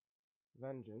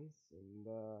vengeance, and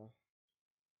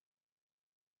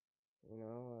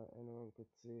anyone could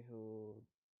see who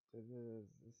did it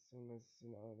as soon as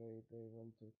they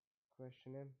went to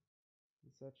question him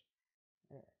and such.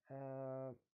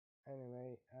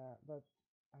 Anyway, but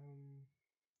um,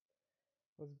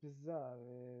 what's bizarre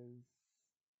is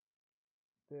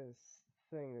this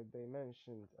thing that they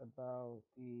mentioned about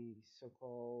the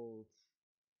so-called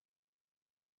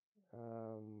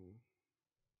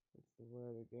what's the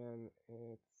word again?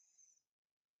 It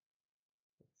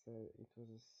was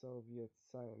a Soviet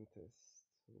scientist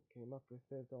who came up with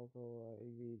it, although I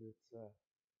read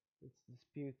it's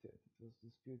disputed. It was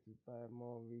disputed by a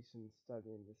more recent study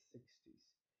in the 60s,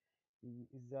 the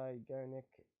Zeigarnik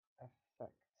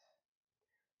effect.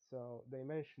 So they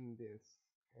mentioned this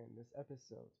in this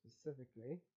episode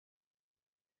specifically.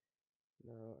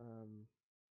 Now,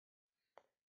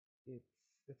 it's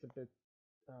it's a bit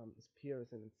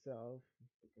spurious in itself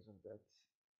because of that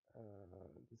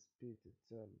disputed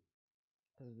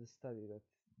because of the study that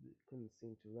couldn't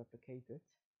seem to replicate it.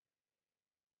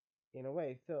 In a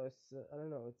way, though, I don't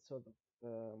know. It's sort of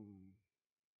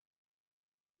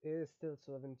it is still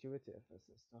sort of intuitive as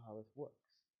to how it works,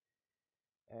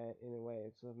 and in a way,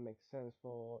 it sort of makes sense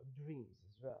for dreams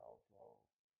as well. For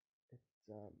it's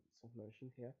sort of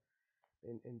mentioned here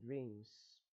in dreams,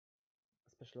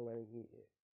 especially when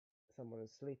someone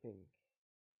is sleeping,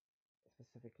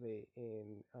 specifically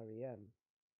in REM,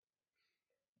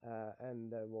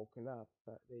 and they're woken up,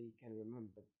 but they can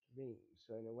remember dreams.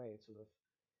 So in a way, it's sort of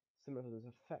similar to this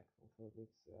effect. Although this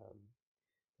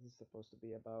is supposed to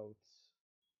be about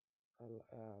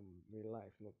real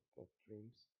life, not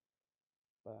dreams.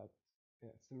 But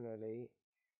yeah, similarly,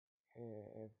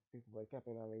 if people wake up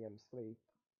in REM sleep,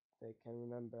 they can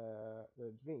remember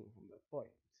the dream from that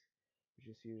point,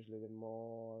 which is usually the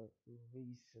more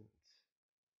recent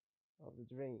of the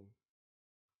dream.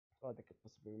 Or they could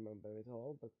possibly remember it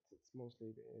all, but it's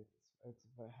mostly it has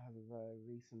a very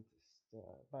recentist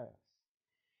bias.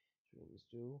 Dreams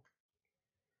do,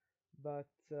 but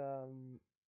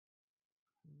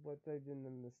what I didn't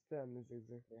understand is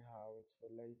exactly how it's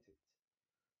related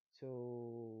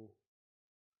to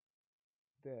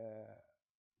the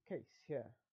case here.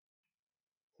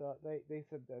 So they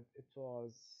said that it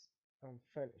was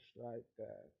unfinished, right?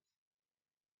 That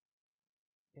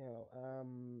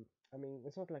I mean,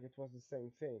 it's not like it was the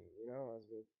same thing, as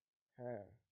with her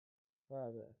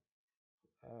father.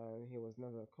 He was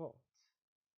never caught.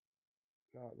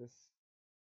 Now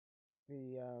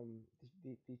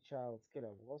the child's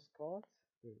killer was caught,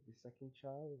 the second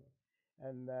child,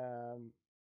 and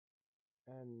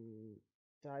and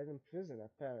died in prison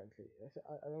apparently.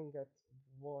 I don't get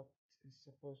what is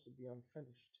supposed to be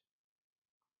unfinished.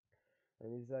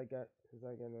 And is that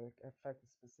gonna affect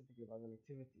specifically about an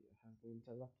activity that has been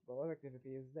interrupted? But what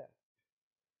activity is that?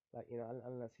 Like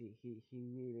unless he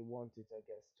really wanted, I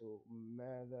guess, to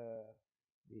murder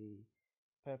the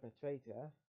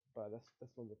perpetrator, but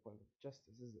that's not the point of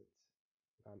justice, is it?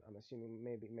 I'm assuming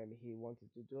maybe he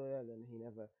wanted to do it and he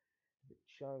never had a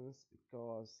chance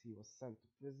because he was sent to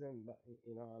prison. But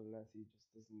unless he just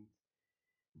doesn't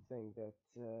think that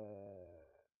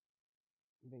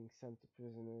being sent to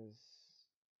prison is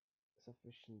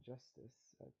sufficient justice.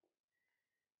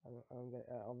 I don't get,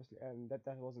 obviously, and that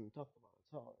wasn't talked about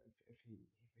at all. If he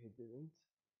didn't,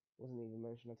 wasn't even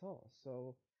mentioned at all.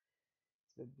 So it's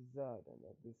a bit bizarre then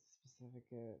that this specific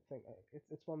thing.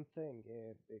 It's one thing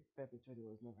if the perpetrator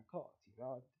was never caught.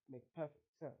 It makes perfect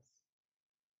sense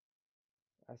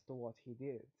as to what he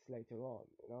did later on.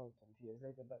 20 years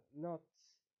later, but not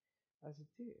as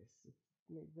it is.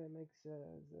 That makes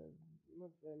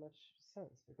not very much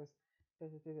sense because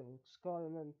perpetrator was caught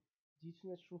and then due to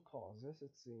natural causes,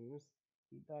 it seems,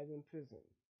 he died in prison.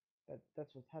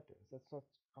 That's what happens. That's not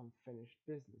unfinished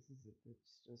business, is it?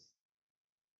 It's just,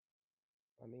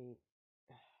 I mean,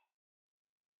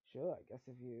 sure. I guess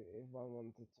if one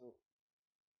wanted to,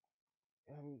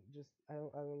 just I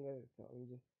don't get it. I'm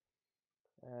just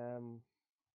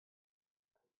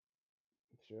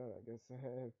sure. I guess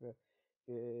if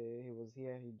he was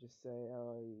here, he'd just say,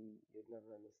 "Oh, you'd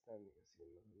never understand because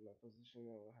you're not in my position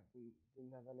or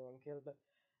didn't have anyone killed." But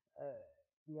uh,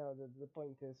 the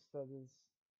point is that is,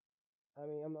 I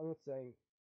mean, I'm not saying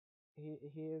he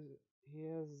is he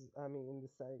has. I mean, in the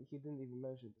side, he didn't even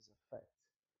mention this effect.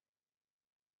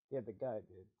 Yeah, the guy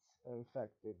did. In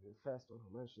fact, the first one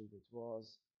who mentioned it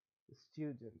was the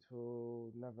student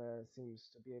who never seems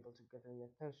to be able to get any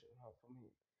attention from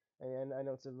him. And I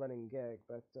know it's a running gag,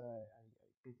 but I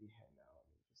pity her now. I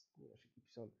mean, just she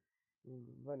keeps on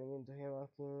running into him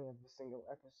after every single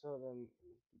episode, and he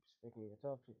keeps picking it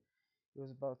up. He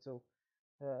was about to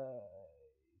uh,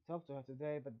 talk to her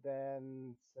today, but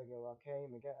then Segura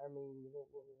came again. I mean,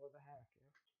 what the heck?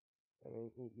 I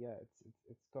mean, yeah,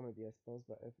 it's comedy, I suppose,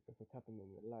 but if it happened in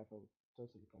real life, I would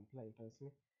totally complain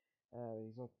personally.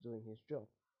 He's not doing his job.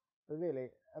 But really,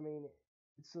 I mean,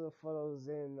 it sort of follows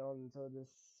in onto this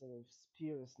sort of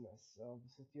seriousness of the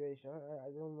situation. I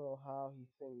don't know how he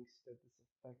thinks that this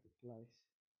effect applies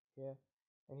here,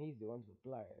 and he's the one to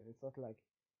apply it. It's not like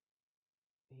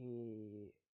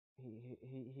he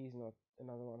he's not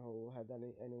another one who had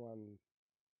anyone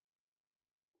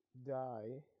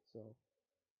die. So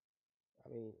I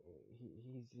mean,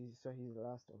 he's the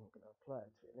last one who can apply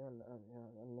it, really,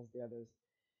 unless the others.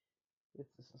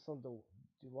 It's not the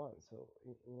one. So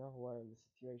who are in the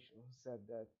situation who said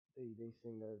that they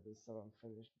think that there's some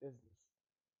unfinished business.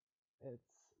 It's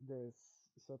this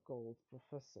so-called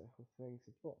professor who thinks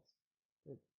it was.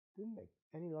 It didn't make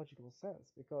any logical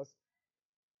sense because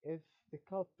if the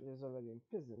culprit is already in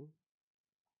prison,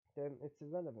 then it's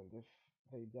irrelevant if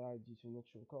they died due to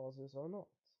natural causes or not.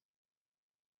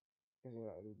 Because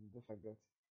the fact that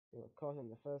they were caught in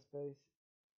the first place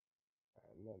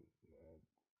and then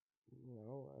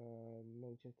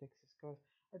nature takes its course.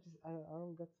 I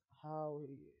don't get how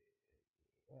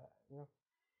uh, you know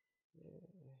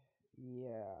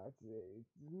yeah it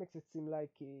makes it seem like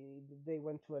they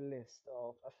went to a list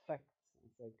of effects in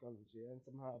psychology and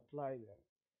somehow applied them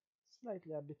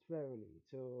slightly arbitrarily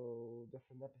to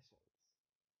different episodes.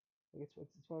 Like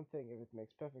it's one thing if it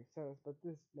makes perfect sense, but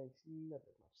this makes not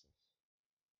that much sense.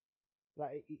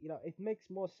 Like it makes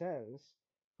more sense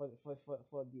for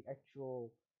the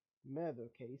actual murder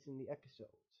case in the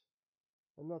episode,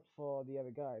 and not for the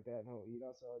other guy there. No,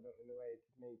 so in a way it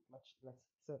made much less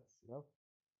sense. The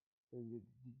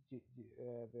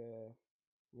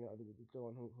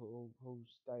one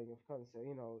who's dying of cancer,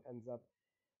 ends up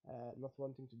not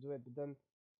wanting to do it, but then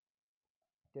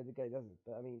the other guy doesn't.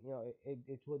 But I mean,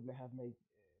 it would have made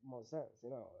more sense,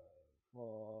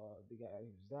 for the guy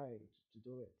who's dying to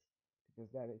do it,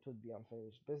 because then it would be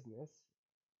unfinished business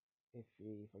if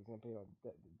he, for example,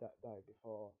 died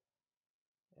before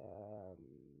um,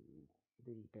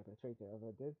 the perpetrator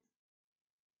ever did.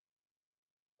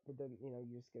 But then you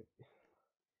just get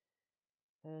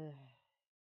yeah,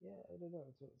 I don't know.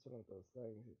 It's one of those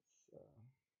things.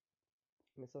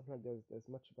 I mean, something like there's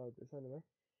much about this anyway.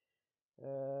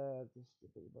 Just a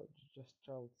bit about just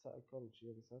child psychology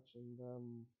and such, and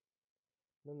then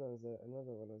there's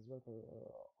another one as well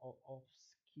called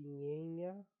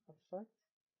Offskienia effect.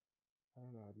 I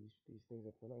don't know how these things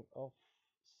are pronounced.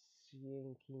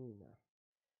 Offskienia.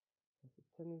 Has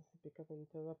a tendency to pick up and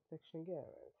interrupt action again.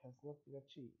 It has not been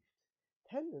achieved.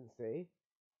 Tendency?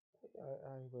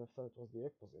 I would have thought it was the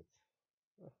opposite.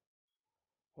 Uh,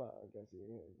 Well, I guess you're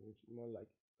more like,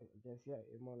 I guess yeah,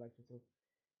 you're more likely to.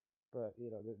 But the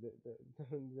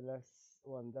the less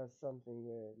one does something,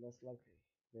 the less likely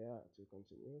they are to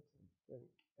continue it.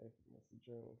 I think that's the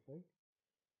general thing.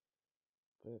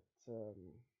 But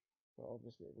well,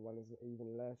 obviously, one is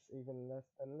even less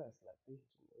and less likely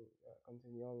to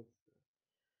continue on with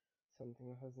something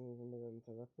that hasn't even been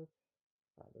interrupted,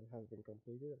 that has been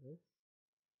completed at least.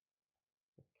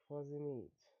 Quasi need.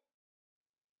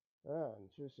 Ah,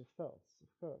 intrusive thoughts, of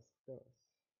course, of course,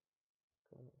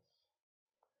 of course.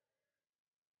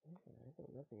 Okay, I know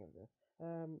nothing of that.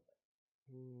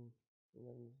 Hmm,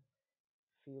 then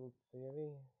field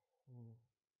theory. Hmm,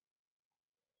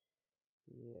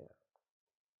 yeah,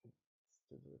 it's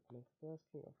to do with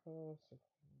multitasking, of course, of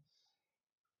course.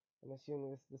 I'm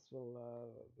assuming this will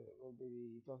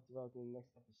be talked about in the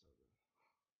next episode.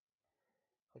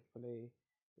 Hopefully,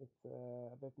 it's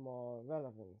a bit more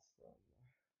relevant.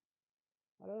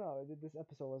 I don't know. This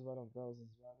episode was one of those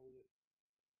as well.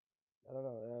 I don't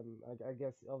know. I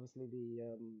guess obviously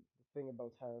the thing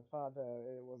about her father,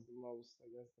 it was the most, I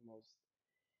guess, the most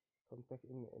context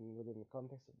in within the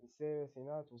context of the series. You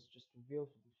know, it was just revealed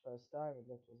for the first time, and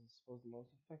that was, I suppose, the most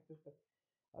effective. But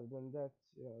other than that,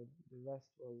 you know, the rest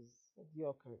was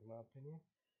mediocre in my opinion.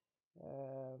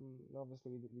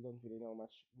 Obviously, we don't really know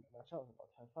much else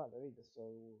about her father either, so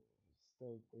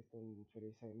still they still didn't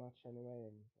really say much anyway,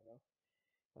 and you know.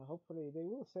 Hopefully they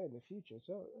will say in the future.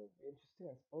 So it'll be interesting,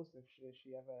 I suppose, if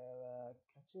she ever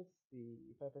catches the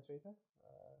perpetrator.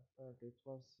 Apparently it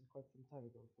was quite some time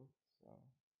ago too. So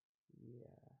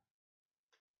yeah.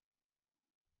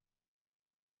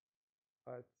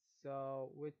 But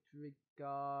so with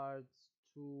regards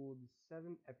to the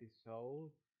seventh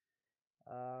episode,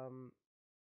 um,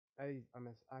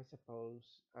 I suppose,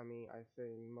 I mean, I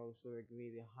think most would agree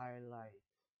the highlight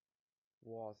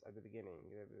was at the beginning.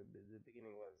 The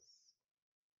beginning was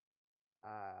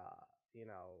uh, you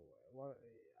know, what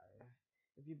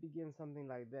if you begin something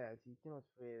like that, you cannot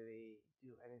really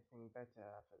do anything better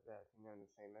after that. You know, in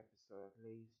the same episode at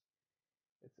least.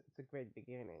 It's a great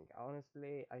beginning.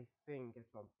 Honestly, I think at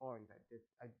one point I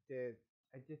did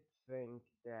think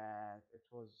that it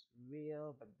was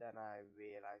real, but then I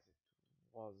realized it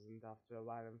wasn't after a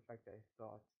while. In fact, I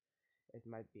thought it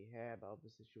might be her, but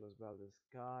obviously she was well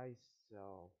disguised,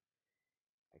 so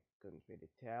I couldn't really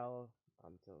tell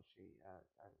until she,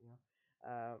 you know.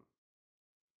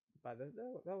 But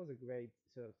that was a great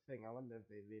sort of thing. I wonder if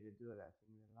they really do that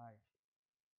in real life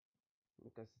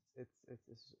because it's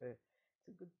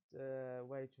a good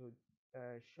way to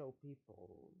show people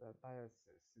the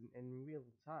biases in real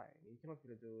time. You cannot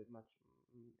really do it much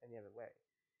any other way.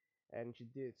 And she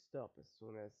did stop as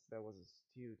soon as there was a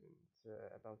student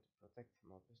about to protect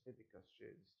him, obviously, because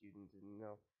the student didn't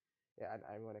know. Yeah, and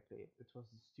ironically, it was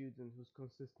the student who's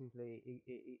consistently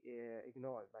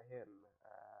ignored by him.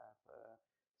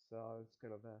 So it's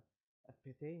kind of a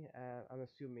pity. I'm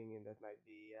assuming that might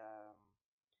be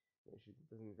she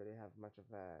doesn't really have much of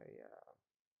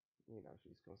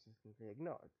she's consistently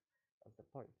ignored. That's the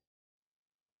point.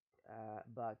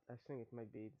 But I think it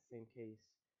might be the same case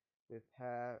with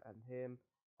her and him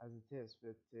as it is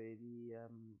with the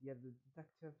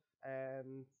detective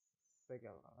and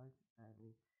Segal, right?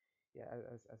 And yeah,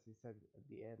 as he said at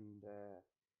the end, uh,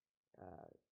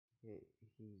 he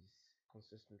he's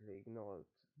consistently ignored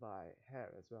by her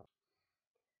as well.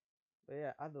 But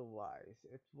yeah, otherwise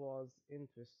it was an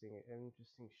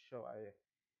interesting show. I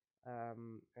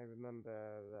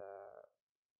remember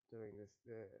doing this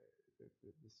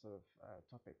sort of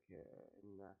topic with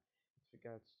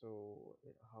regards to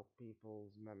how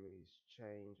people's memories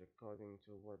change according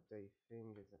to what they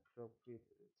think is appropriate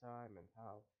at the time, and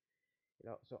how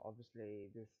so obviously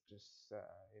this just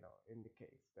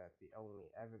indicates that the only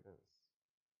evidence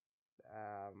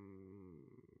um,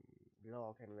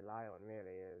 law can rely on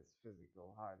really is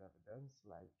physical hard evidence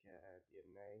like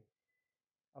DNA.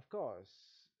 Of course,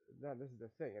 no, this is the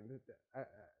thing, and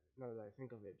now that I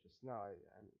think of it just now,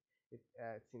 and it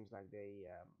seems like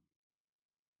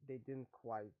they didn't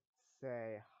quite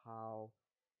say how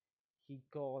he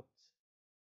got.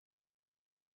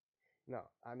 No,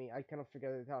 I mean I kind of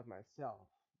figured it out myself,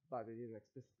 but they didn't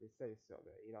explicitly say so.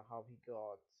 That how he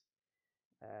got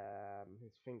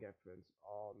his fingerprints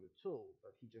on the tool,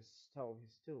 but he just stole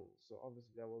his tool, so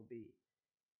obviously there will be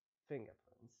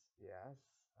fingerprints. Yes.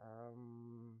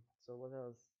 So what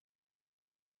else?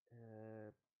 Uh,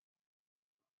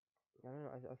 I don't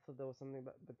know. I thought there was something,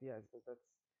 but yeah, I suppose that's.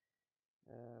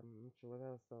 Not sure what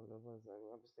else though there was. I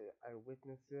mean, obviously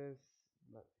eyewitnesses,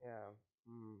 but yeah.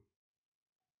 Hmm.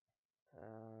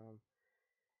 Um.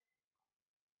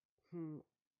 Hmm.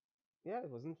 Yeah, it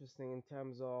was interesting in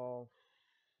terms of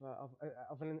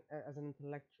as an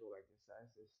intellectual exercise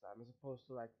this time, as opposed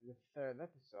to like the third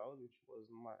episode, which was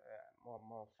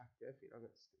more effective. That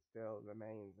still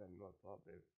remains and will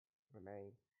probably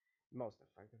remain most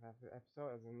effective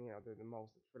episode, as in the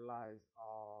most it relies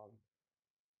on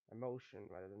emotion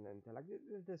rather than intellect.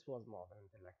 This was more of an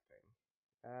intellect thing.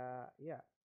 Yeah,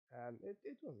 and it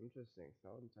was interesting.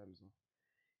 So in terms of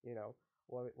you know.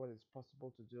 what is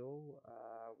possible to do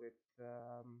with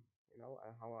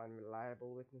how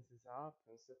unreliable witnesses are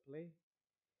principally.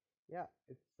 Yeah,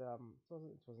 it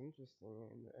was interesting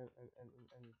in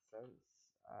its sense.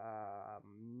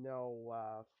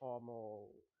 No formal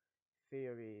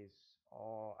theories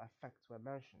or effects were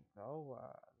mentioned, though.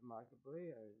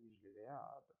 Remarkably, usually they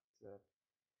are, but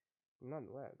none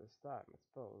were this time. I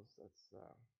suppose that's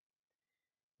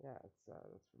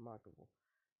remarkable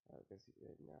because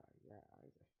yeah,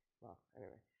 well,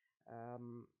 anyway,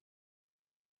 um,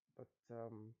 but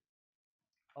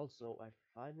also I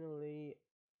finally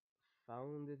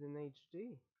found it in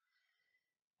HD.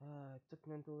 It took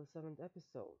me until the seventh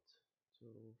episode to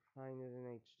find it in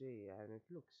HD, and it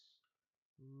looks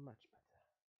much better.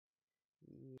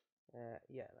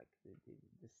 Yeah, like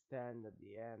the stand at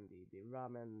the end, the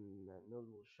ramen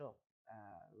noodle shop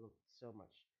looked so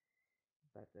much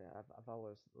better. I've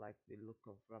always liked the look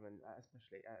of ramen,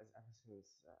 especially as ever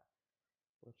since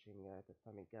watching the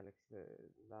Tami Galaxy, the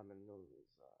ramen noodles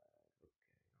look.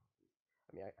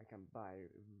 I mean, I can buy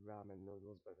ramen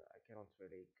noodles, but I cannot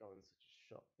really go in such a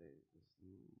shop. There's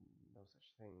no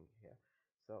such thing here.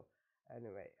 So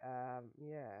anyway,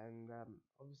 yeah, and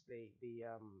obviously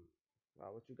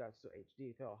with regards to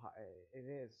HD, though, it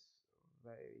is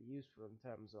very useful in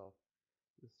terms of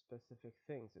the specific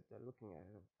things that they're looking at.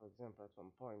 For example, at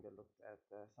one point they looked at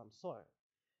some soil.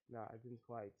 Now I didn't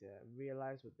quite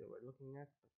realize what they were looking at,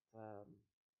 but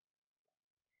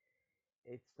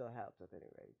it still helped at any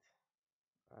rate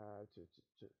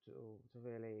to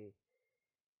really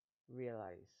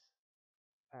realize,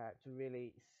 to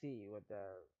really see what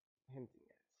they're hinting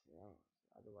at.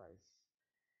 Otherwise,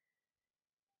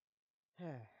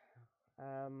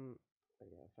 but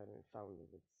yeah, I finally found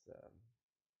it.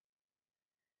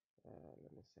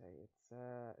 Let me say, it's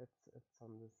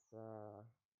on this.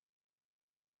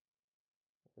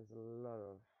 There's a lot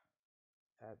of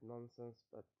ad nonsense,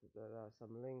 but there are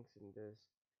some links in this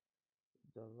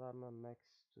Dorama Max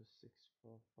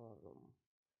 264 forum,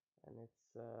 and it's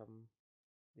the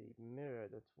mirror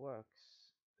that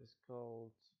works is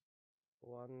called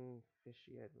One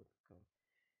Fishy Edward.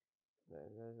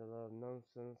 There's a lot of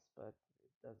nonsense, but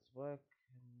it does work,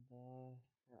 and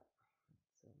yeah,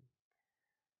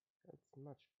 it's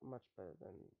much better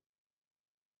than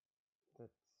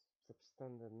that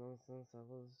substandard nonsense I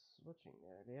was watching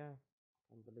earlier.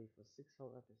 Can't believe for 6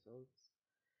 whole episodes,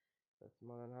 that's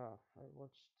more than half. I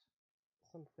watched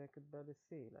something I could barely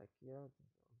see, like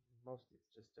mostly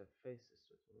it's just their faces,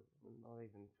 not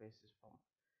even faces from.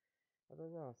 I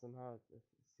don't know. Somehow it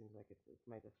seems like it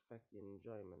might affect the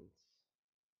enjoyment.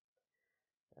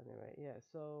 Anyway, yeah.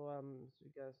 So with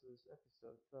regards to this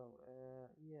episode, though,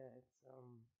 yeah,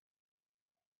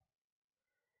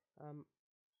 um,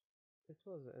 it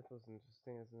was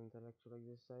interesting as an intellectual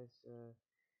exercise.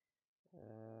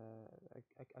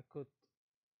 I could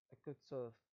sort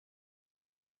of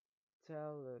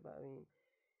tell. But I mean,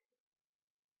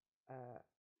 uh,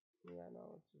 yeah,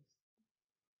 no, it's just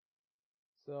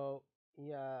so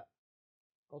yeah.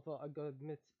 Although I gotta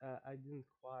admit, I didn't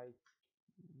quite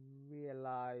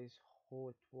realize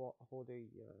who the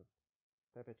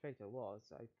perpetrator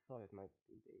was. I thought it might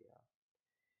be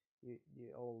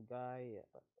the old guy,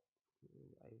 but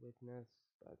eyewitness,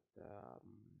 but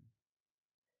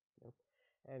nope.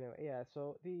 Anyway, yeah.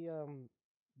 So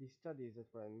the studies that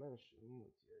were mentioned,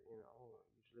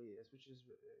 usually, which is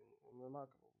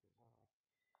remarkable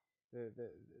because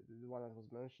the one that was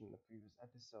mentioned in the previous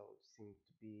episode seemed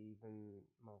to be even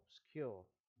more obscure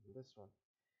than this one.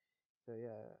 So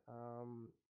yeah,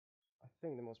 I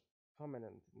think the most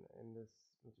prominent in this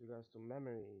with regards to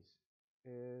memories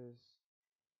is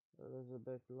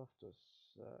Elizabeth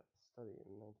Loftus' study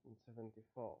in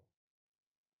 1974,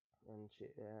 and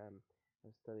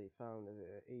her study found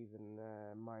that even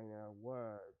minor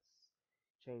words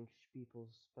change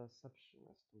people's perception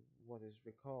as to what is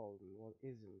recalled and what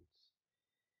isn't.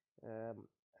 Um,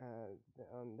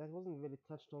 that wasn't really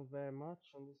touched on very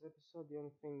much on this episode. The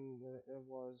only thing that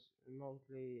was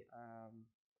remotely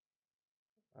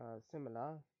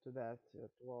similar to that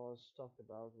was talked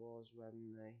about was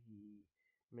when he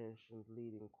mentioned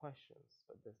leading questions,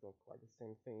 but that's not quite the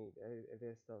same thing. It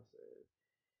is still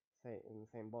say in the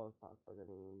same ballpark, but I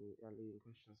mean, leading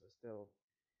questions are still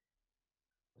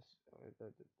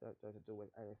that to do with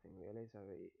anything really. So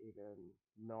even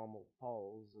normal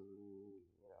polls, and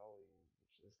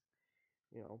just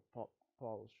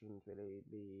polls shouldn't really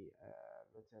be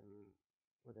written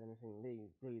with anything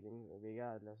leading,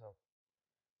 regardless of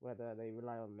whether they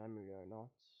rely on memory or not.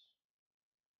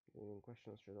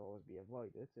 Questions should always be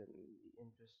avoided in the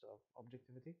interest of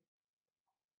objectivity.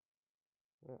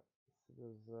 Yeah, so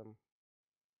there's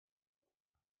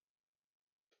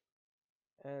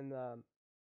And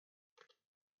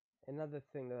another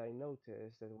thing that I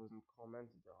noticed that wasn't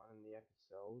commented on in the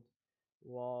episode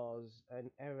was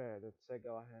an error that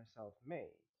Segawa herself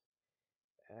made.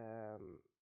 Um,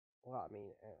 well, I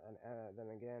mean, an error. Then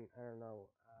again, I don't know.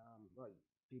 Well,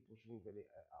 people shouldn't really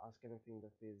ask anything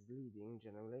that is leading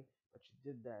generally, but she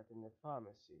did that in the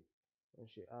pharmacy, and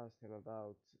she asked him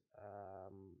about,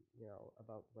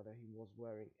 about whether he was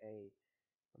wearing a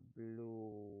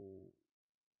blue,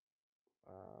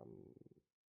 um,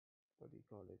 what do you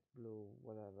call it? Blue,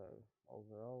 whatever,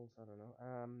 overalls. I don't know.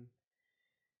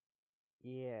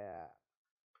 Yeah,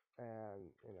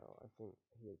 and I think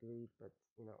he agreed, but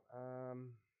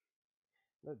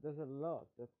there's a lot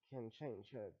that can change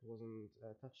here. It wasn't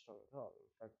touched on at all. In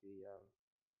fact, the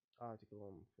article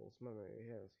on false memory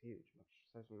here is huge,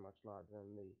 certainly much larger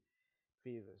than the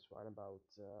previous one about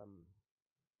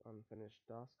unfinished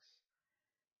tasks.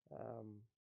 Um,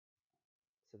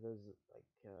 so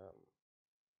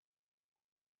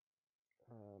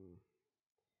um,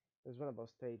 there's one about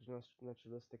stage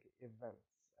naturalistic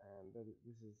events, and this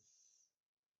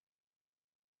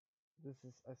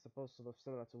is I suppose sort of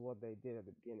similar to what they did at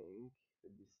the beginning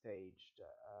with the staged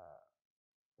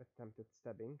attempted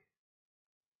stabbing,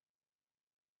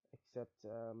 except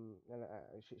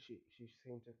she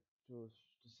seemed to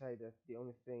say that the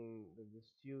only thing that the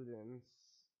students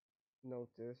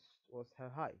noticed was her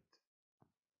height.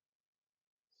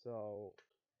 So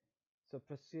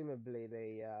presumably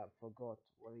they forgot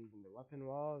what even the weapon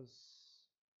was,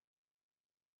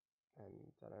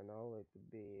 and I don't know. It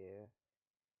would be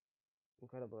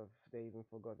incredible if they even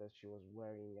forgot that she was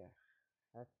wearing a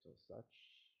hat or such.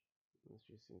 And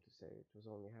she seemed to say it was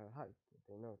only her height that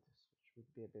they noticed, which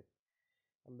would be a bit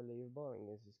unbelievable. And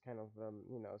this is kind of so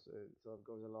it sort of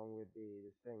goes along with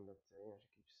the thing that she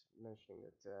keeps mentioning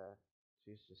that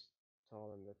she's just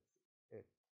tall and that's it.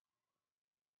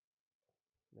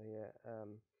 But yeah,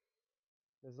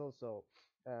 there's also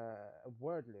a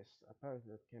word list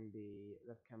apparently that can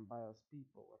bias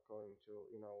people according to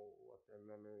what their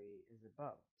memory is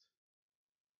about.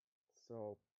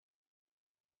 So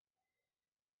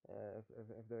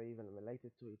if they're even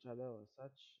related to each other or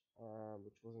such,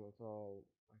 which wasn't at all,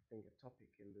 I think, a topic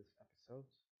in this episode.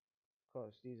 Of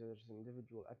course, these are just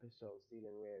individual episodes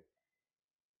dealing with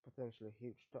potentially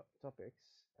huge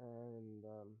topics, and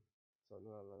so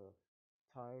not a lot of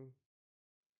time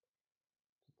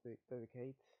to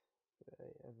dedicate to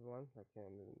everyone. Like,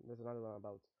 there's another one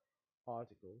about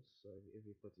articles. So if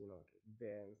you put, like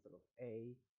there instead of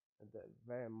a, the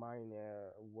very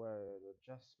minor word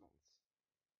adjustments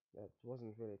that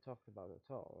wasn't really talked about at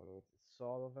all. I mean, it's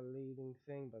sort of a leading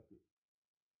thing, but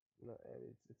no,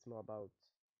 it's more about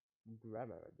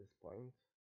grammar at this point.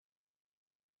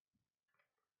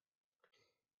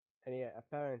 And yeah,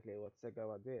 apparently what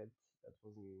Segawa did that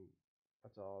wasn't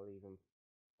at all even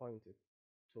pointed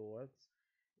towards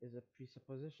is a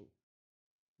presupposition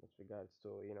with regards to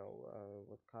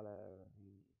what color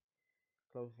the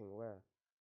clothing were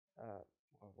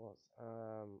was.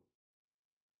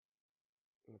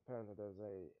 And apparently there's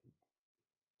a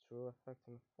true effect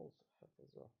and a false effect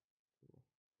as well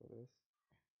for this.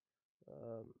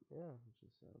 Yeah, which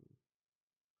is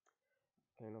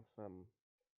kind of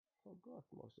forgot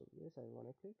most of this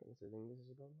ironically, considering this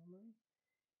is about memory.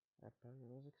 Apparently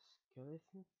there's a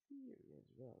skeleton theory as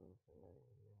well.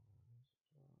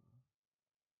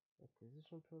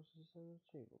 Acquisition process and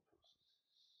retrieval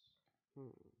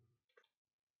processes.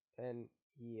 And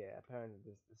yeah, apparently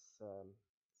this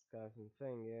skeleton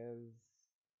thing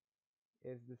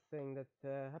is the thing that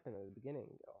happened at the beginning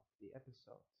of the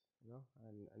episode,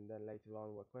 and then later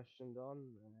on were questioned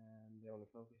on, and they only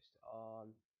focused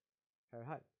on her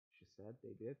height. She said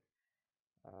they did,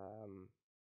 um,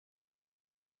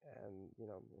 and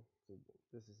so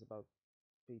this is about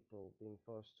people being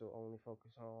forced to only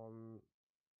focus on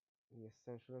the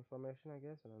essential information, I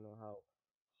guess. I don't know how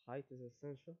height is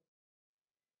essential.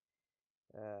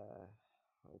 Uh,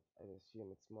 I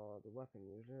assume it's more the weapon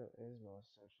usually is more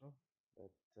essential,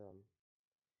 but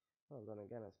well, then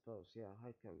again, I suppose, yeah,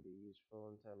 height can be useful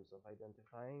in terms of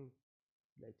identifying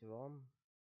later on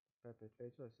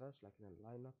perpetrator as such, like in a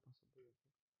lineup possibly.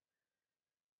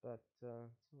 But so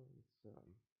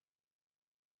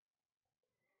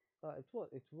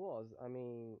it was. I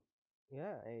mean,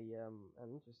 yeah, an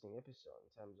interesting episode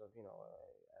in terms of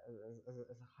as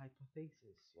a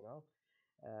hypothesis,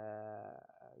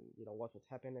 and, what would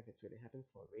happen if it really happened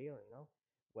for real,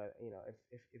 well,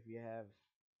 if you have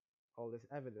all this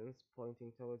evidence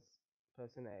pointing towards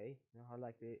person A, how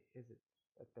likely is it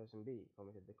that person B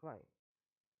committed the crime?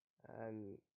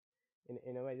 And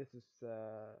in a way, this is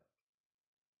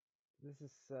this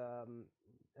is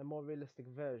a more realistic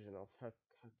version of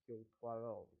Hercule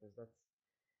Poirot, because that's,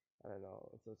 I don't know,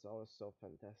 it's always so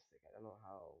fantastic. I don't know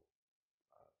how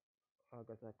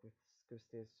Agatha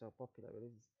Christie is so popular. It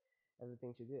is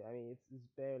everything she did. I mean, it's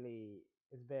barely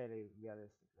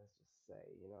realistic. Let's just say,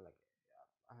 like,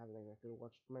 I haven't exactly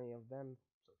watched many of them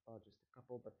so far, just a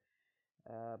couple, but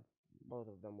uh,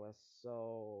 both of them were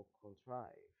so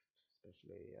contrived,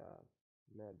 especially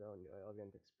Murder on the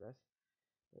Orient Express.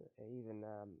 Even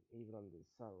on the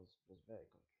Sun was very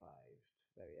contrived,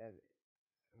 very heavy.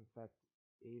 In fact,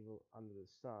 Evil Under the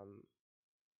Sun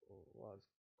was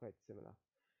quite similar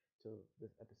to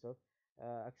this episode,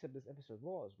 except this episode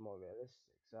was more realistic.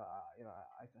 So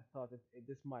I thought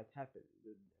this might happen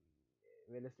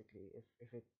realistically.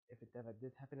 If it ever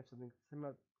did happen, if something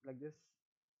similar like this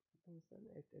happens, then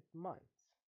it might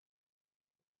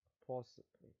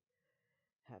possibly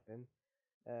happen,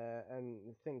 and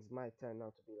things might turn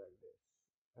out to be like this.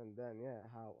 And then, yeah,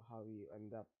 how you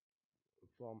end up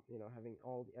from having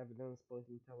all the evidence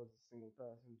pointing towards a single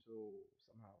person to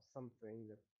somehow something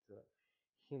that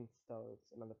hints towards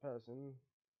another person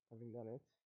having done it.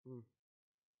 Hmm.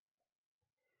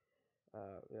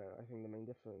 Yeah, I think the main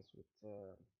difference with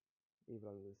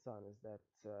Evil Under the Sun is that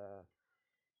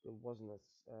there wasn't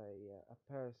a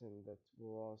person that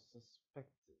was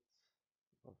suspected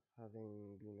of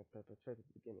having been a perpetrator at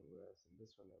the beginning, whereas in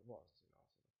this one there was,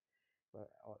 but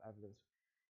all evidence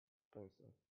points to.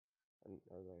 And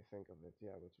as I think of it,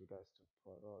 yeah, with regards to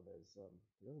Poirot, he doesn't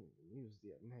even use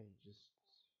DNA.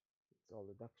 It's all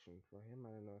deduction for him.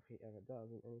 I don't know if he ever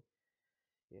does in any.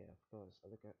 Yeah, of course.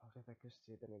 I look at Agatha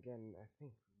Christie. Then again, I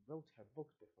think wrote her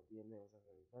books before DNA was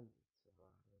ever invented. So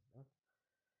there's that.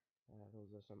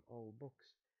 Those are some old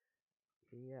books.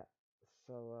 Yeah.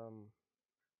 So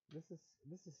this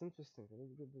is interesting.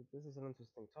 This is an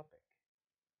interesting topic.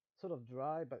 Sort of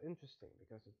dry but interesting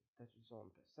because it touches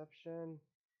on perception,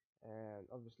 and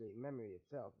obviously memory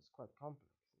itself is quite complex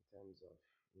in terms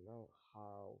of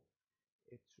how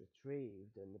it's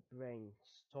retrieved and the brain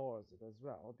stores it as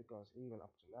well, because even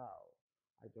up to now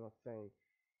I do not think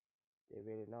they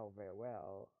really know very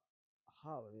well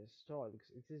how it is stored,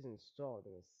 because it isn't stored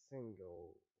in a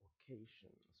single location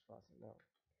as far as I know.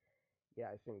 Yeah,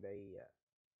 I think they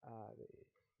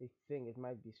think it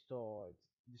might be stored,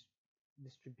 dis-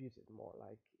 distributed more,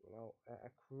 like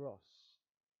across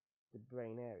the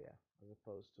brain area, as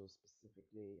opposed to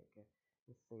specifically okay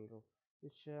a single,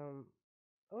 which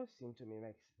always seemed to me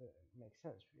makes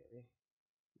sense, really.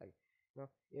 Like,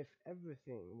 if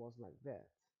everything was like that,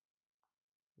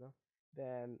 you know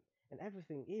then, and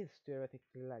everything is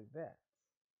theoretically like that,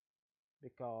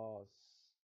 because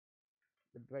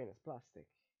the brain is plastic,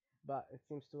 but it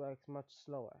seems to work much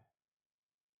slower.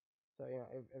 So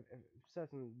if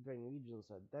certain brain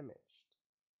regions are damaged,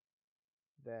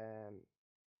 then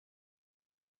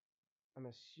I'm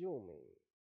assuming,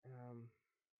 um,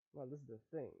 well, this is the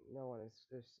thing. No one is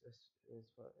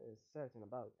certain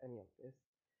about any of this.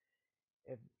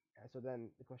 If so, then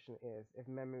the question is, if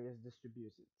memory is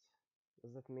distributed,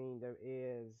 does that mean there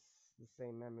is the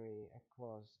same memory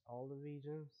across all the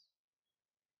regions?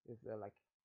 Is there like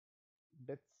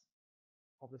bits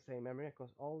of the same memory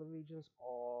across all the regions,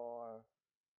 or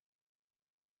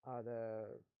are there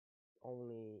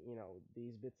only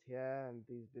these bits here and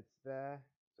these bits there?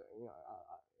 So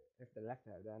if the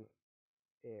latter, then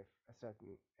if a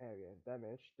certain area is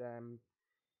damaged, then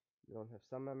you don't have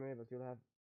some memory, but you'll have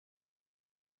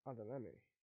other memory.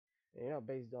 And,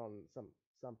 based on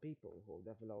some people who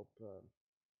develop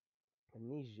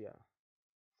amnesia,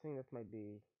 I think that might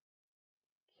be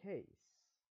case.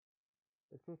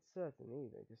 It's not certain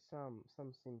either, because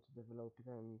some seem to develop it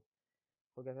and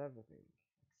forget everything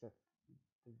except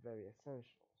the very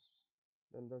essentials.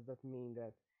 Then does that mean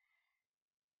that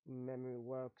memory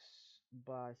works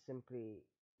by simply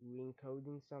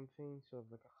re-encoding something, sort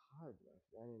of like a hard drive,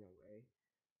 then, in a way,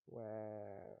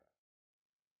 where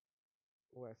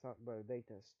where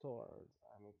data is stored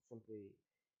and it's simply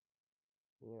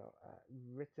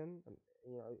written, and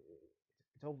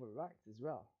it overwrites as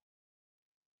well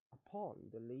upon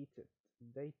deleted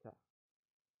data.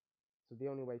 So the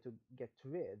only way to get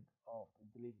rid of the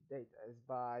deleted data is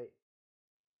by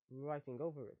writing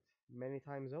over it many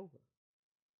times over.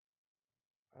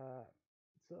 Uh,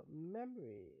 so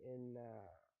memory in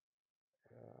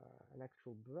an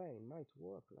actual brain might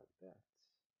work like that,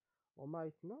 or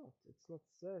might not. It's not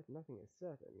certain. Nothing is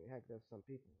certain. Heck, there's some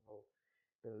people who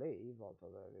believe,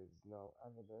 although there is no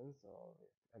evidence or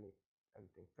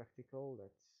anything practical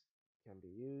that can be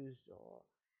used or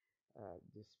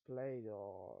displayed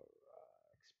or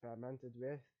experimented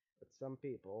with, But some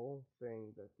people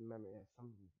think that memory has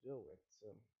something to do with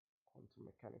quantum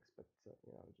mechanics, but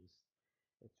just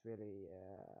it's really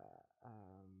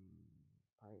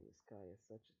pie in the sky as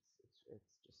such.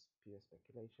 It's just pure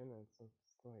speculation, and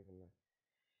it's not even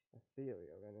a theory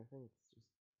or anything. It's just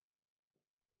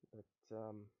that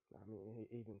I mean,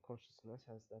 even consciousness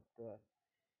has that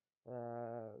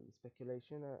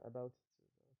speculation about it.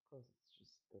 Of course, it's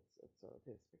just that's all it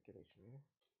is, speculation. Yeah.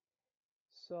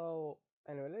 So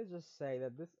anyway, let's just say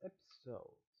that this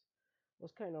episode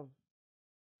was kind of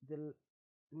the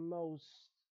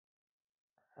most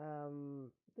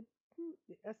the,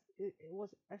 as it was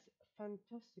as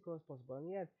fantastical as possible,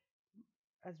 and yet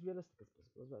as realistic as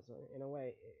possible as well. So in a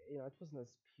way, it wasn't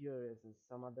as pure as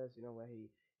some others. Where he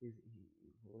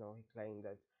claimed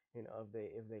that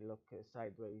if they look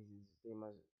sideways, they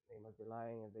must be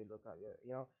lying. If they look at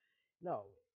no,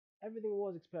 everything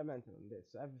was experimental in this.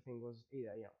 So everything was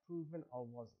either proven or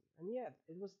wasn't, and yet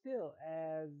it was still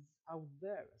as out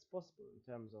there as possible in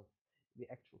terms of the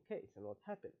actual case and what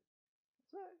happened.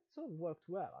 So it sort of worked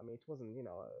well. I mean, it wasn't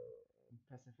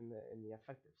impressive in the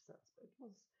effective sense, but it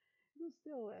was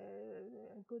still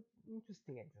a good,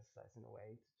 interesting exercise in a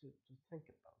way to think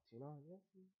about.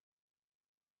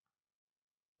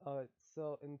 Yeah.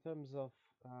 So in terms of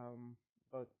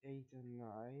about 8 and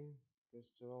 9, because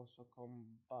they're also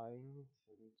combined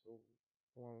into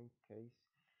one case.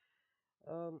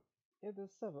 Um, yeah, the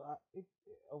seven.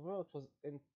 Overall,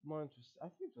 it was more interesting. I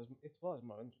think it was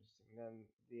more interesting than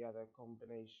the other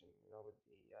combination. With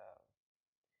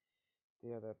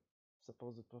the other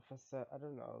supposed professor. I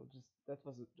don't know. Just that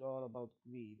was all about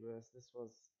greed, whereas this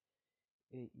was,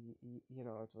 it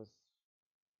was,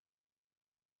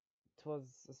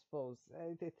 I suppose,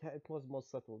 it was more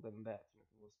subtle than that.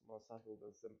 It was more subtle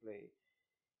than simply,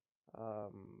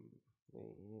 um,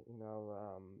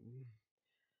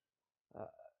 uh,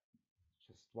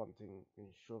 just wanting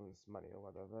insurance money or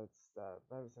whatever. It's a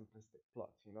very simplistic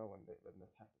plot, when that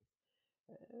happens.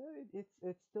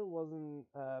 It still wasn't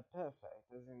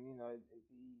perfect, as in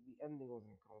the ending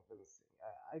wasn't convincing.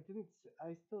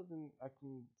 I still didn't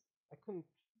I couldn't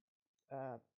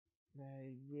uh,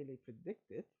 really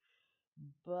predict it,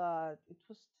 but it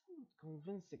was still not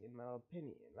convincing in my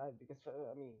opinion, right? Because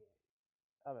I mean,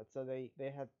 alright, so they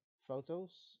had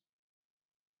photos,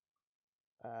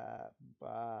 uh,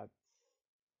 but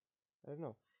I don't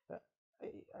know. Uh,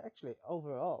 Actually,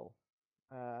 overall,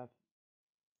 uh,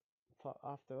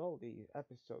 after all these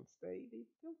episodes, they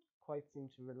don't quite seem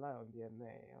to rely on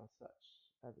DNA or such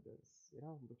evidence,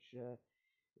 which in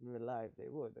real life they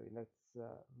would. I mean, that's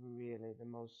really the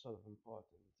most sort of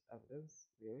important evidence,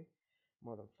 really.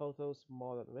 More than photos,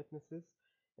 more than witnesses.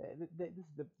 This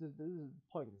is the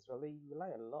point as well. They rely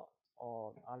a lot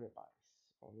on alibis,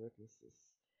 on witnesses.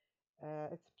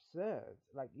 It's absurd.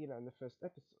 Like, in the first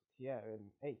episode here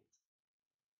in 8,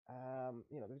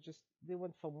 they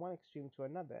went from one extreme to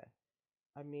another.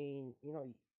 I mean,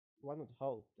 one would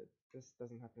hope that this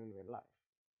doesn't happen in real life.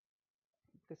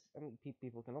 Because, I mean,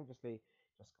 people can obviously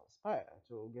just conspire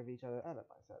to give each other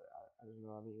alibis. I don't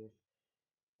know, I mean, if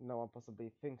no one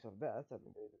possibly thinks of that, I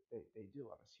mean, they do,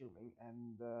 I'm assuming.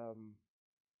 And,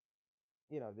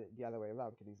 the other way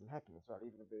around can easily happen as well.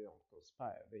 Even if they don't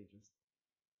conspire, they just,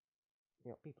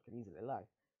 people can easily lie.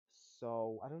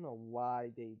 So, I don't know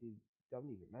why they don't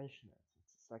even mention it.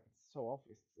 It's like it's so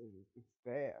obvious, it's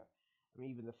there. I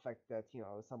mean, even the fact that,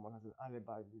 someone has an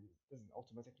alibi doesn't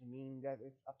automatically mean that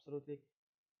it's absolutely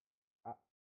uh,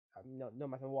 no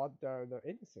matter what, they're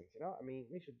innocent. I mean,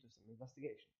 they should do some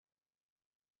investigation.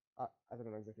 I don't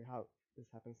know exactly how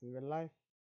this happens in real life.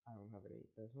 I don't have any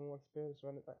personal experience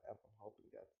around it, but I'm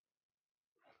hoping that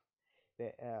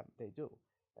they do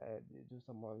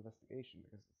some more investigation,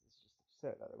 because it's just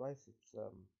absurd. Otherwise, it's I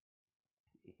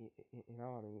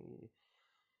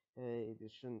mean, they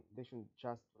shouldn't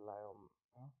just rely on.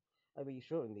 I mean,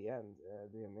 sure, in the end,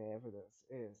 DNA evidence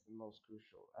is the most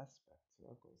crucial aspect.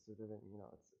 Considering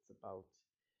it's about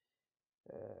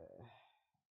uh,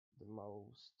 the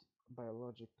most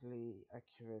biologically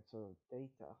accurate sort of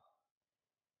data.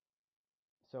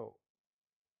 So,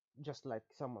 just like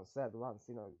someone said once,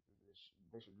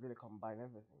 they should really combine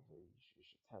everything. So you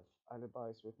should have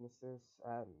alibis, witnesses,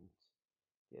 and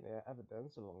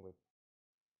evidence, along with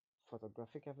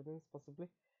photographic evidence, possibly.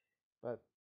 But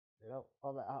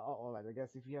all right. I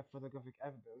guess if you have photographic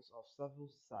evidence of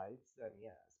several sites, then yeah,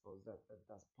 I suppose that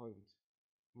does point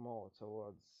more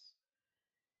towards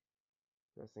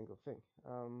a single thing.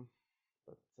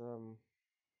 But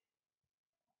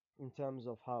in terms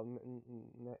of how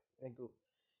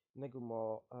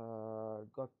Negumo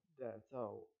got there,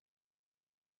 so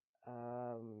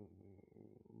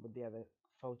with the other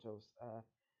photos.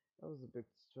 That was a bit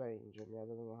strange. I mean, I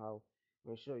don't know how. I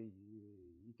mean, sure,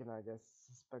 you can, I guess,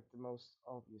 suspect the most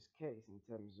obvious case in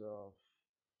terms of,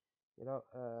 you know,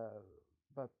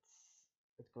 but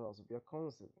it could also be a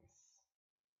coincidence.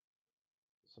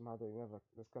 Somehow they never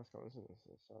discuss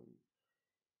coincidences.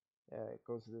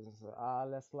 Coincidences are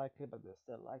less likely, but they're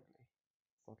still likely.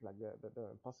 It's not like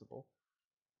they're impossible.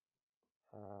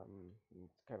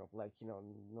 It's kind of like,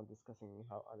 not discussing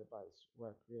how alibis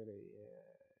work really.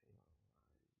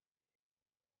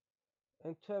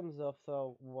 In terms of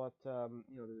what the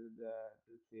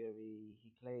theory he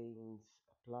claims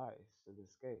applies to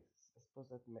this case, I suppose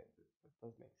that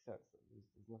does make sense.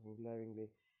 There's nothing glaringly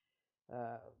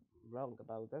uh, wrong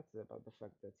about that. About the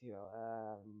fact that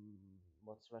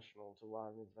what's rational to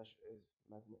one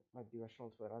might be rational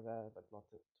to another, but not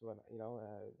to an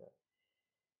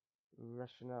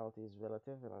rationality is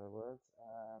relative. In other words,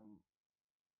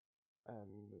 and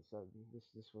so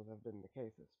this would have been the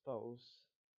case, I suppose.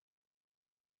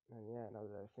 And yeah, now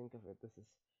that I think of it, this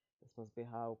must be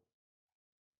how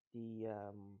the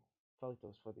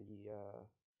photos for the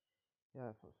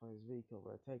for his vehicle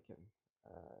were taken.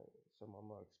 Someone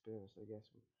more experienced, I guess.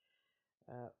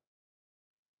 Uh,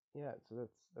 yeah, so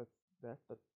that's that.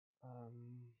 But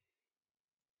um,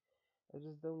 I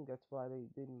just don't get why they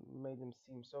didn't made him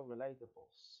seem so relatable.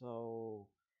 So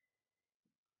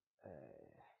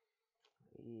uh,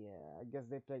 yeah, I guess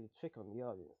they played a trick on the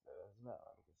audience there as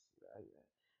well.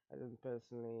 I didn't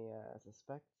personally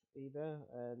suspect either,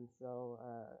 and so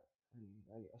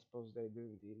and I suppose they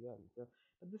didn't either. And so,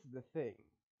 but this is the thing,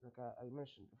 like I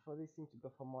mentioned before, they seem to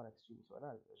go from one extreme to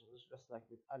another. It's just like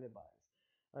with alibis.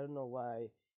 I don't know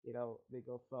why they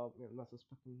go from not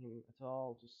suspecting him at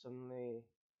all to suddenly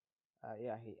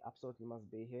yeah, he absolutely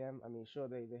must be him. I mean, sure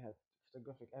they had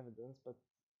photographic evidence, but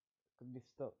could be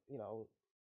still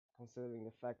considering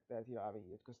the fact that I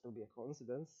mean, it could still be a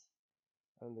coincidence,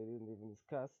 and they didn't even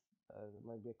discuss. It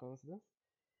might be a coincidence.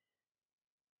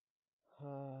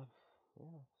 Uh,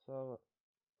 yeah. So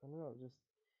I don't know. Just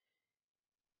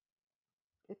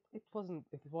it wasn't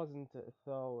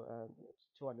so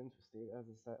too uninteresting as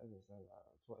I said. It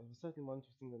was certainly more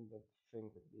interesting than the thing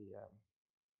with the you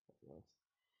know,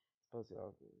 suppose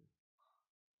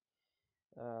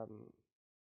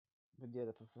but yeah,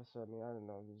 the professor. I mean, I don't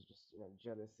know. There's just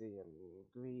jealousy and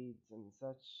greed and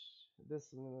such. This,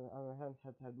 on the other hand,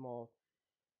 had more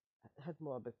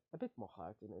a bit more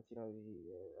heart in it. As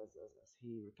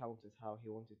he recounted how he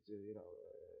wanted to to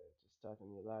start a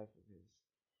new life with his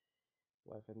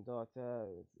wife and daughter.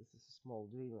 It's a small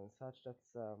dream and such. That's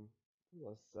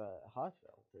was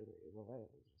heartfelt in a way,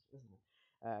 isn't it?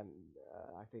 And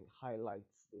I think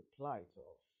highlights the plight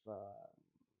of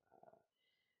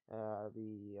the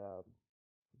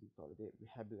what do you call it, the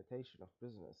rehabilitation of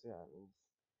prisoners. Yeah, I mean,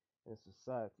 in a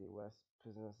society where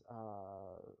prisoners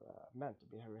are meant to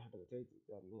be rehabilitated,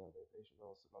 then they should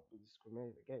also not be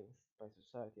discriminated against by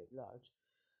society at large.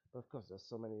 But of course, there's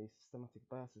so many systematic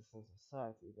biases in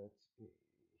society that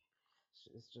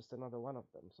it's just another one of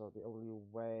them. So the only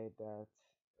way that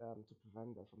to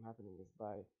prevent that from happening is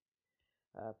by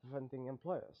preventing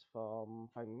employers from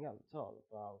finding out at all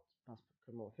about past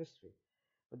criminal history.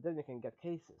 But then you can get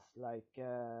cases like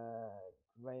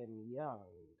Graham Young,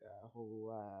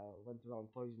 who went around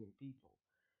poisoning people,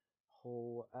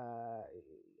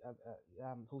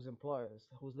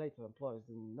 whose later employers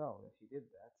didn't know that he did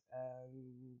that, and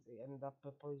they ended up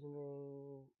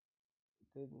poisoning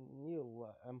the new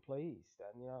employees.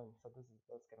 And so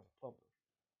that's kind of a problem,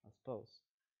 I suppose,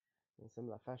 in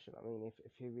similar fashion. I mean,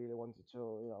 if he really wanted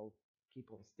to, keep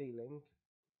on stealing,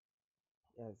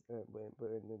 as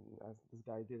this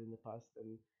guy did in the past,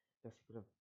 then I guess he could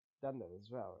have done that as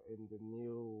well in the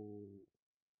new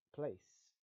place,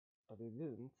 but he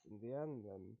didn't in the end.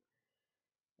 And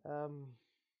um,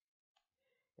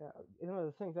 yeah,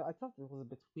 the thing that I thought it was a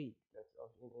bit weak that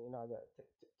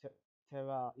that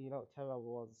Terra, Terra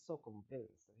was so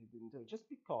convinced that he didn't do it just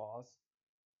because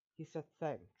he said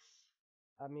thanks.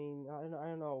 I mean, I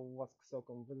don't know what's so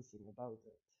convincing about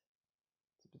it.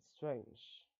 It's a bit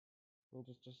strange. I mean,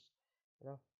 just you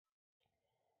know.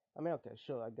 I mean, okay,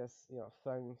 sure. I guess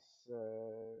thanks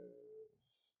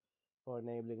for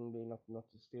enabling me not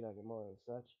to steal anymore and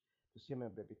such,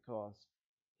 presumably because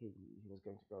he was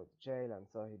going to go to jail and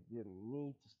so he didn't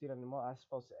need to steal anymore. I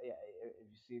suppose, yeah,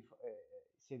 if you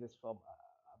see this from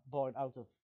born out of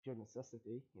pure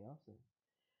necessity, so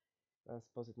I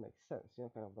suppose it makes sense,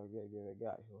 kind of like the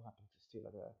guy who happened to steal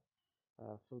at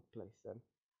a food place then.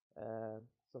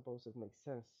 Suppose it makes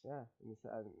sense, yeah.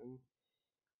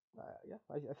 Yeah,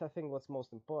 I think what's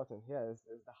most important here is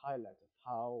the highlight of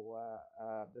how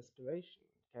desperation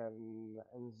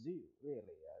and zoo,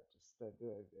 really. Just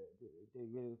they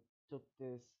really took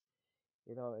this,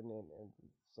 and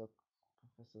so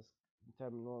professor's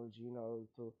terminology,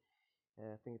 to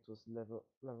I think it was level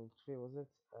 3, was it?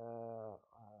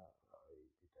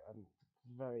 And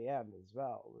very end as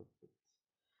well with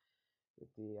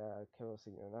the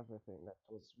kerosene and everything. That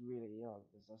was really,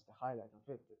 was just the highlight of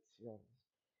it. It's,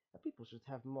 people should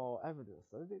have more evidence.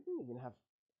 They didn't even have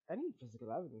any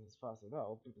physical evidence, as far as I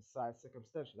know, besides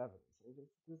circumstantial evidence.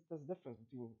 There's a difference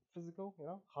between physical,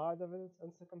 hard evidence,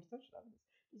 and circumstantial evidence.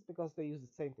 Just because they use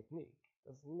the same technique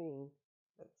doesn't mean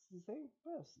that's the same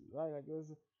person, right? Like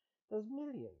there's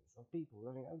millions of people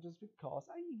living, and just because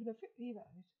even if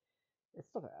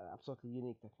it's not an absolutely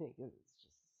unique technique. It just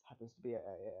happens to be a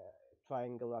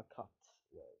triangular cut.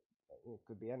 It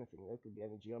could be anything. It could be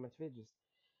any geometry. Just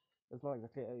it's not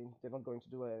exactly. They're not going to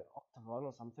do an octagon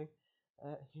or something.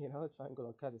 A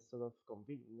triangular cut is sort of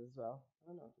convenient as well.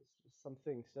 I don't know. There's just some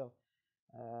things. So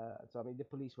I mean, the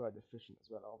police were deficient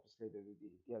as well. Obviously,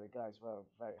 the other guys were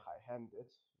very high-handed.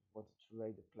 Wanted to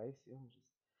raid the place. I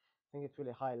think it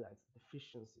really highlights the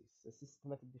deficiencies, the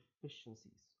systematic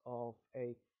deficiencies of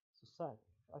a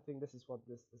society. I think this is what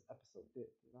this episode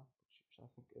did, which I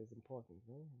think is important.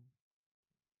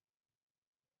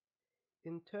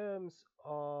 In terms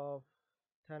of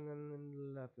 10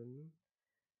 and 11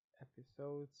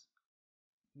 episodes,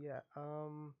 yeah,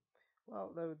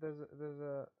 well, there's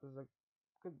a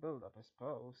good build up, I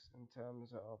suppose, in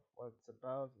terms of what it's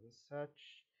about and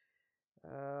such.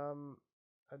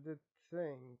 I did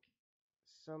think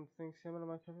something similar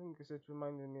might happen because it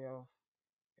reminded me of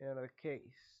another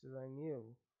case that I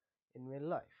knew in real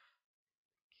life.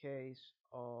 Case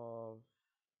of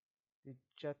the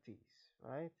Jetties,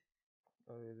 right?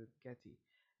 Or the Getty.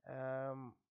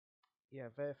 Um, yeah,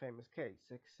 very famous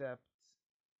case, except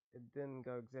it didn't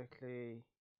go exactly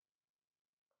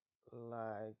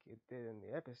like it did in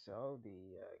the episode.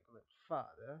 The good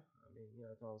father, I mean,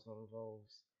 it also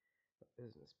involves a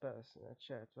business person,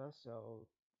 etc. So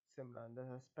similar in that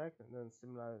aspect, and then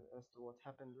similar as to what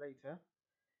happened later,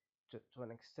 to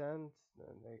an extent,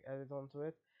 and they added on to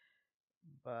it.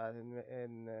 But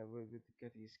with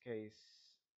Getty's case,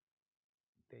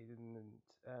 they didn't.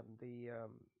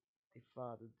 The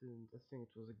father didn't. I think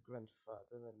it was a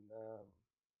grandfather in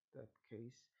that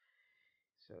case.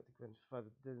 So the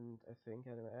grandfather didn't. I think.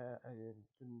 I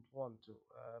didn't want to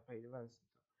pay the ransom.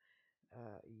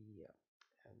 Yeah,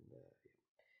 and uh,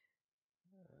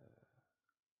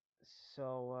 so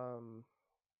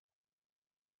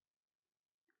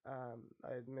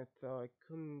I admit though I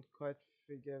couldn't quite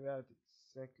figure out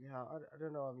exactly how. I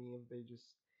don't know. I mean, if they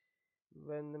just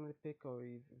randomly pick, or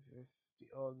if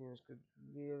the audience could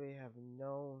really have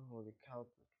known who the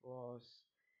culprit was.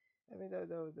 I mean,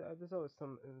 there's always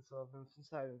some sort of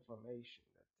inside information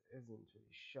that isn't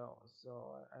really shown. So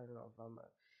I don't know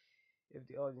if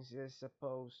the audience is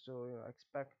supposed to,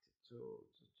 expect to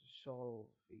solve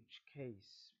each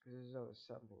case, because there's always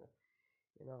something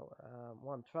that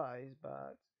one tries,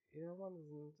 but one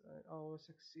doesn't always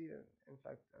succeed. In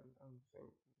fact, I don't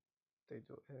think they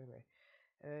do anyway.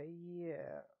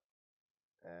 Yeah.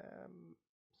 Um,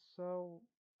 so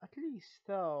at least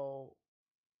though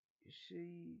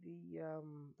she the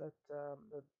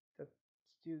that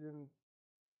student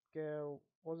girl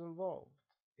was involved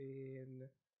in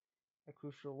a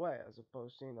crucial way, as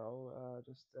opposed to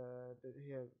just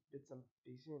did some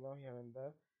piece, here and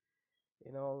there.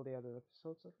 In all the other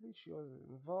episodes, at least she was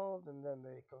involved, and then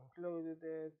they concluded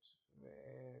it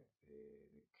with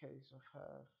the case of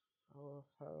her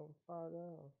own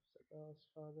father, of Saga's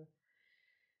father.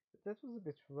 That was a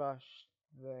bit rushed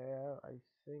there, I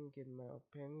think, in my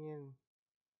opinion.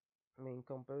 I mean,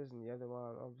 comparison, the other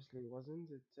one obviously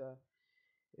wasn't.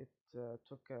 It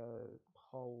took a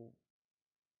whole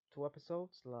 2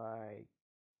 episodes, like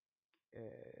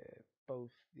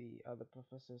both the other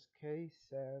professor's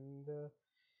case and the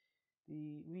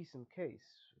recent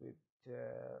case with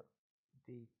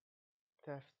the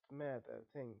theft murder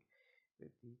thing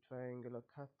with the triangular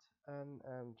cut,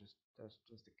 and just that's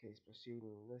just the case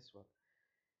proceeding in this one.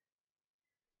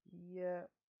 Yeah,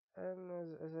 and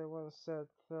as I once said,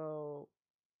 though,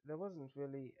 there wasn't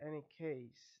really any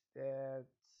case that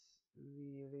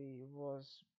really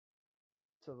was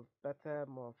sort of better,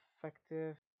 more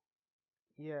effective.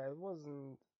 Yeah, it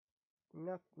wasn't.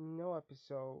 Not no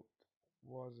episode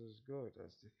was as good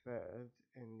as the third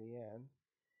in the end,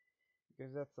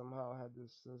 because that somehow had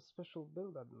this special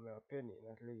build-up, in my opinion.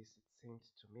 At least it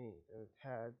seems to me that it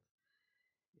had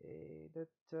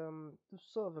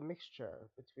sort of a mixture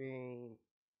between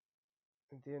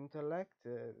the intellect,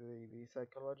 the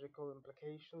psychological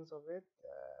implications of it,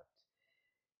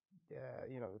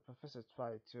 the professor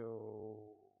tried to,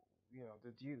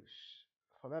 deduce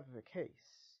from every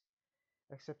case,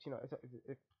 except,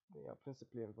 it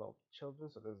principally involved children,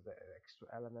 so there's the extra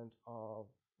element of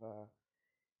uh,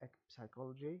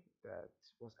 psychology that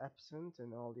was absent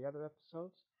in all the other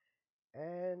episodes,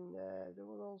 and there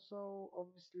was also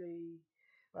obviously.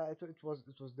 It was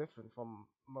different from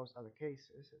most other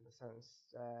cases in the sense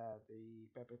the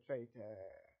perpetrator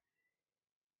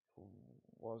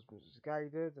was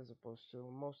misguided as opposed to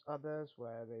most others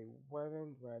where they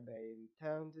weren't, where they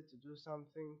intended to do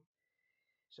something.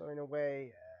 So in a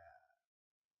way,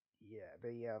 yeah,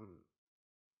 the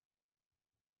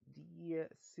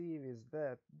series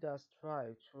that does try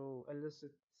to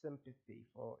elicit sympathy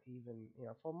for even,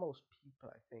 for most people,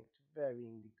 I think, to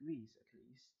varying degrees at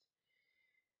least.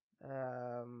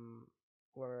 Um,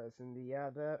 Whereas in the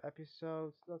other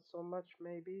episodes, not so much,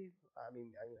 maybe.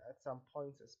 At some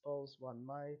points, I suppose one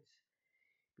might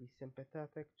be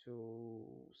sympathetic to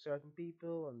certain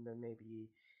people, and then maybe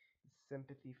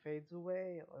sympathy fades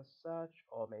away or such,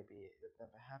 or maybe it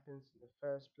never happens in the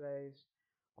first place,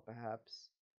 or perhaps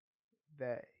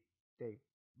they they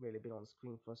really been on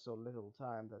screen for so little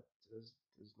time that there's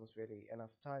not really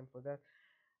enough time for that.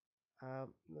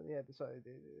 Yeah, so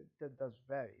that does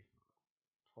vary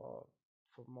for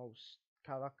for most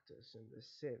characters in this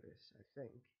series, I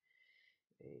think.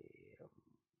 Um,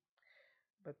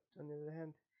 but on the other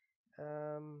hand,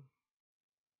 um,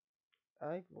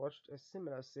 I watched a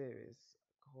similar series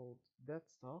called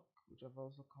Deathstalk, which I've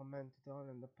also commented on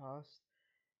in the past,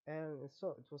 and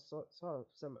sort of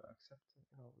similar, except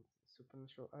with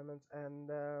supernatural elements, and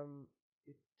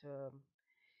it um,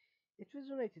 it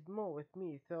resonated more with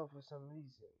me, though, for some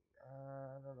reason.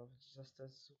 I don't know if it's just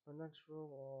as supernatural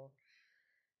or,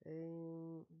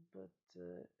 um, but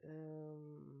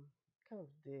kind of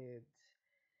did.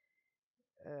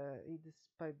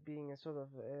 Despite being a sort of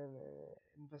an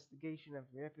investigation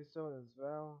every episode as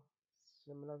well,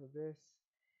 similar to this,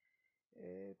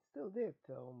 it still did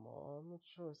though more. I'm not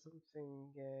sure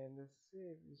something in the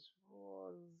series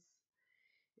was,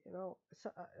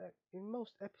 in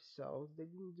most episodes they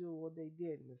didn't do what they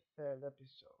did in the third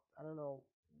episode. I don't know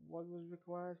what was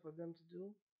required for them to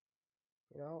do.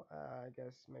 I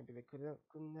guess maybe they couldn't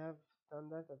have done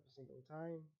that every single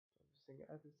time, every single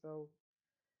episode.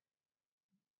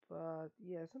 But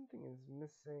yeah, something is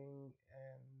missing,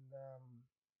 and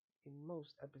in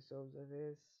most episodes it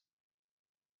is.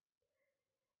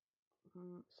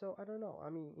 So I don't know. I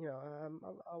mean,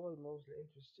 I was mostly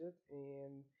interested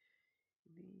in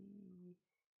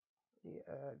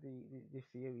the the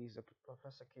theories the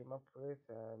professor came up with,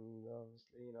 and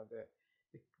obviously,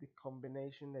 the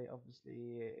combination. They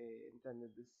obviously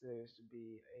intended this series to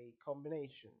be a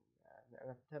combination,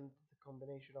 an attempted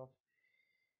combination of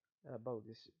both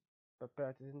this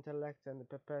perverted intellect and the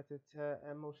perverted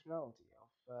emotionality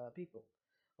of people.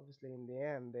 Obviously, in the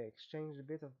end, they exchanged a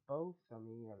bit of both. I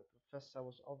mean, the professor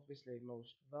was obviously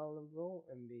most vulnerable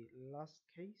in the last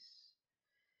case.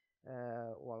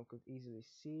 One could easily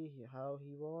see how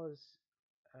he was.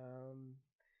 Um,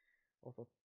 Although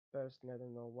personally, I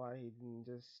don't know why he didn't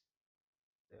just.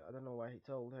 I don't know why he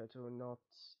told her to not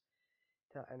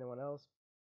tell anyone else.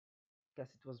 I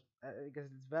guess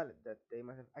it's valid that they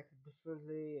might have acted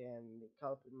differently, and the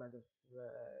culprit might have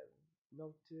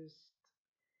noticed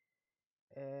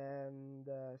and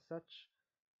such.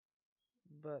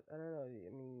 But I don't know.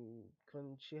 I mean,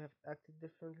 couldn't she have acted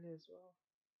differently as well?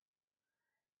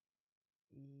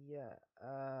 Yeah.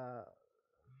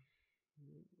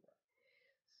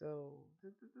 So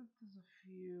there's a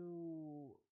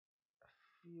few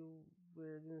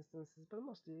weird instances, but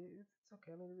mostly it's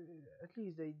okay. I mean, at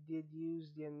least they did use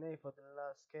DNA for the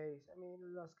last case. I mean,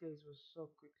 the last case was so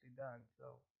quickly done,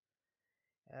 so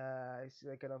it's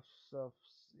like kind of stuff,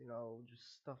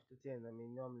 just stuffed it in. I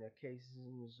mean, normally a case is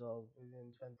resolved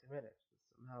within 20 minutes, but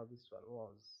somehow this one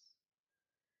was.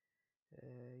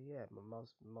 Yeah, but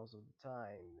most of the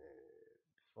time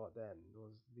before then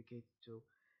was dedicated to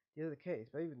the other case.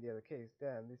 But even the other case,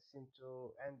 then this seemed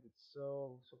to end it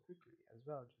so quickly as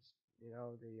well. Just they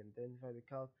identify the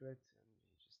culprit and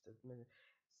he just admit it.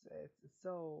 It's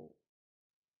so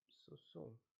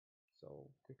soon, so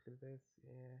quickly. This,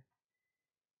 yeah.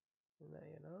 And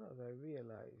as I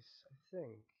realize, I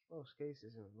think most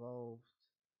cases involved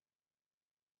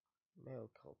male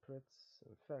culprits.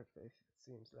 In fact, it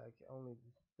seems like only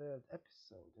the third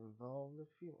episode involved a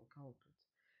female culprit.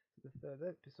 So the third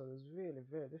episode is really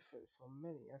very different from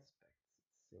many aspects,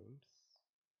 it seems.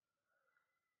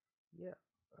 Yeah.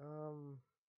 Um.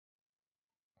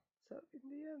 So in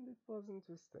the end, it was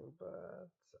interesting, but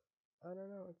I don't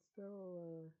know. It's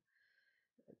still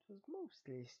it was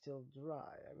mostly still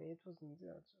dry. I mean, it wasn't,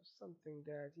 it was something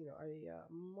that, I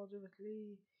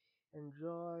moderately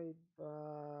enjoyed,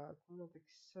 but not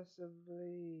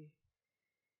excessively.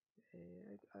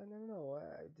 I don't know.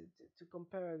 To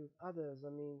compare it with others, I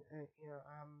mean,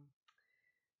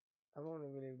 I've only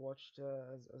really watched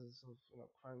as a sort of,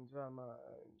 crime drama,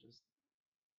 and just,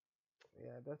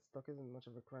 yeah, that stock isn't much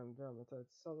of a crime drama. So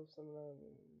it's sort of similar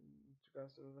in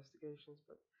regards to investigations,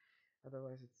 but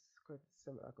otherwise it's quite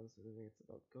similar considering it's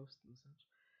about ghosts and such.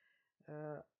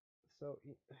 Uh, so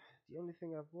the only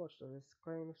thing I've watched that is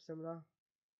kind of similar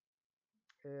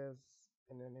is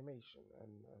an animation,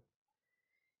 and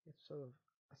it's sort of,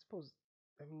 I suppose,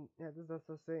 I mean, yeah, that's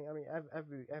the thing. I mean,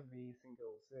 every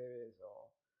single series or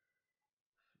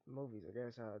movies, I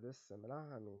guess, are this similar.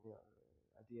 I mean,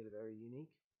 ideally very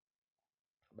unique.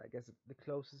 But I guess the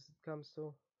closest it comes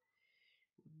to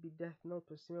would be Death Note,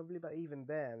 presumably. But even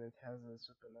then, it has a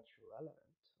supernatural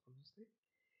element, obviously.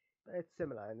 But it's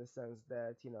similar in the sense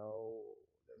that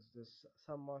there's this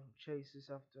someone who chases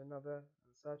after another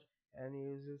and such, and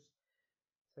uses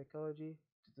psychology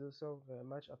to do so very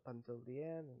much up until the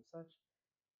end and such.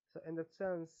 So in that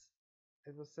sense,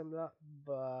 it was similar,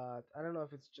 but I don't know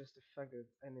if it's just the fact that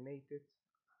it's animated.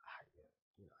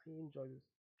 I enjoyed it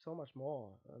so much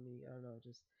more. I mean, I don't know,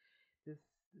 just this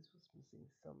this was missing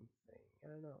something. I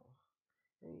don't know.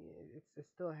 I mean, it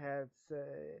still had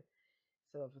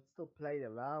sort of, it still played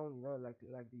around, like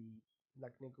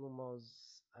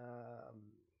Negumo's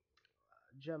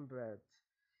gem bread.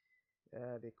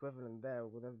 The equivalent there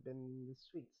would have been the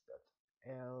sweets that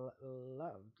L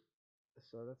loved.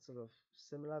 So that's sort of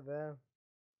similar there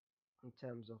in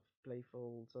terms of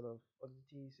playful sort of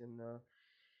oddities and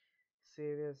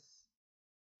serious.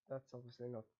 That's obviously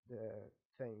not the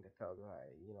thing that I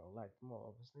liked more.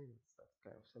 Obviously, that's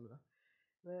kind of similar.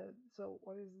 So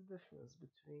what is the difference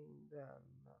between them?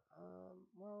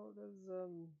 Well, there's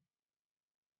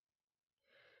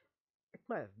it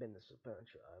might have been the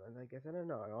supernatural element, I guess. I don't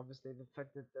know. Obviously, the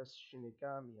fact that there's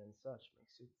Shinigami and such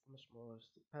makes it much more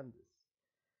stupendous.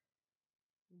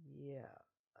 Yeah.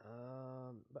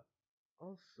 But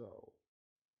also,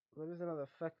 there is another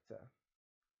factor,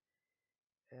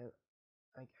 and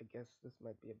I guess this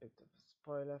might be a bit of a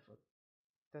spoiler for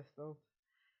Death Note,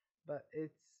 but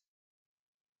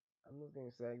I'm not going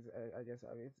to say. I guess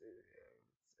I mean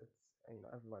it's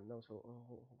everyone knows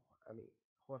I mean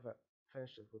whoever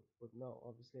finished it would know.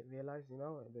 Obviously, realize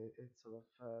it's sort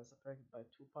of separated by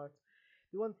two parts.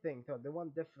 The one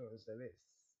difference there is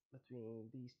between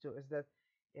these two is that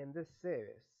in this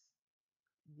series,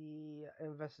 the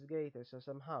investigators are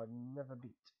somehow never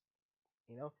beat.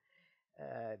 You know,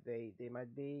 they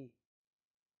might be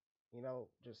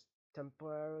just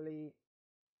temporarily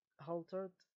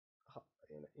halted,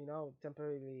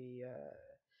 temporarily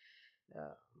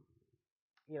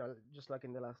just like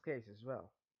in the last case as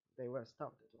well. They were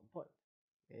stopped at one point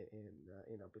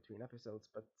between episodes,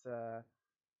 but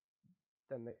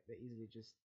then they easily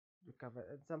just recover,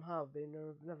 and somehow they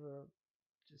never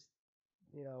just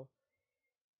you know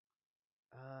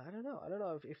I don't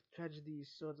know if tragedy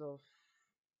sort of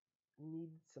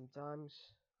needed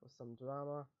sometimes for some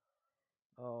drama,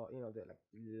 or the like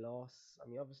loss. I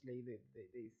mean, obviously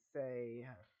they say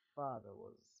her father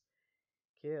was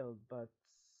killed, but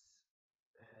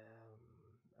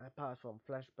apart from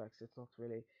flashbacks, it's not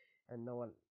really, and no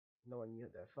one knew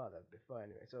their father before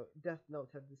anyway. So Death Note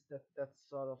had that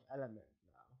sort of element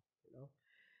now, you know,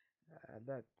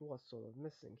 that was sort of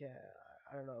missing. Yeah,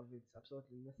 I don't know if it's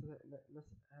absolutely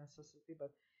necessity,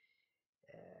 but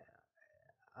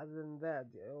other than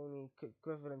that, the only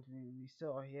equivalent we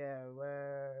saw here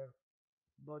were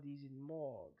bodies in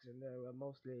morgues, and they were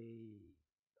mostly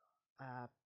uh,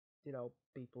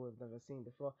 people we've never seen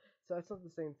before. So it's not the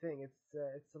same thing.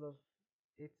 It's sort of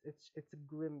it's a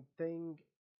grim thing,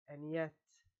 and yet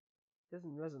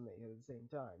doesn't resonate at the same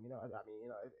time. I mean,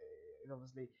 it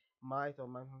obviously might or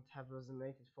might not have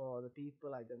resonated for the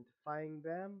people identifying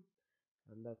them,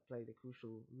 and that played a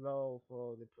crucial role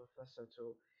for the professor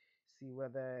to see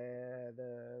whether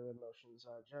the emotions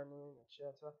are genuine,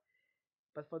 etc.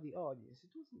 But for the audience,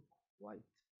 it wasn't quite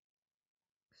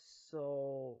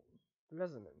so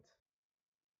resonant.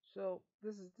 So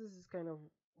this is kind of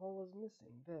what was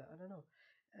missing there. I don't know.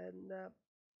 And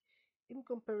in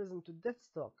comparison to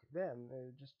Deathstalk, then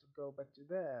just to go back to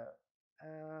there,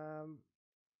 um,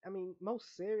 I mean,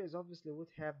 most series obviously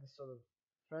would have the sort of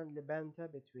friendly banter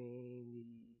between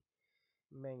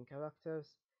the main characters,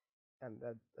 and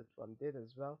that one did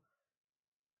as well.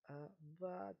 Uh,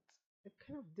 but it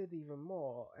kind of did even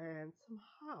more, and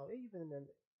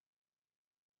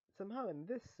somehow in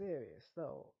this series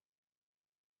though,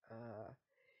 uh,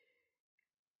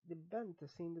 the banter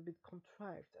seemed a bit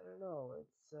contrived. I don't know.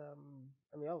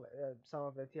 I mean, some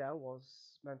of it, yeah,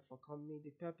 was meant for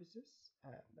comedic purposes,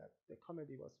 and that the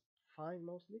comedy was fine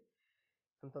mostly.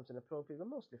 Sometimes inappropriate, but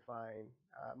mostly fine.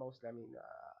 Mostly, I mean,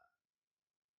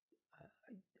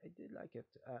 I did like it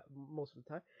most of the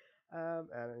time,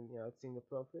 and it seemed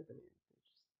appropriate. I mean,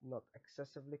 it's not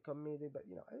excessively comedic, but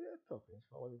appropriate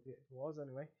for what it was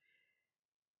anyway.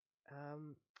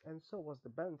 Um, and so was the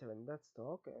banter in that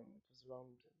stock, and it was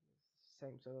around the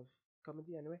same sort of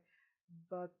comedy anyway.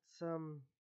 But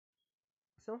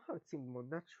somehow it seemed more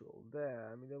natural there.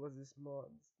 I mean, there was this more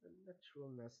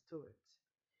naturalness to it.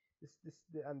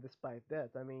 And despite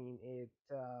that, I mean,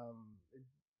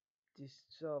 this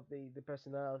sort of the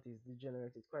personalities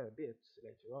degenerated quite a bit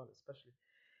later on, especially.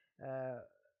 Uh,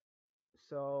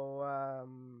 so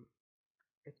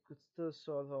it could still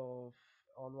sort of,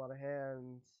 on one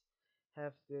hand,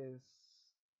 have this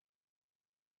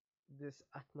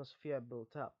atmosphere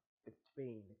built up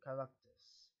between the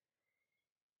characters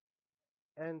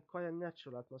and quite a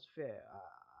natural atmosphere.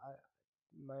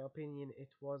 In my opinion, it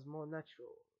was more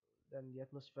natural than the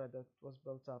atmosphere that was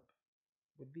built up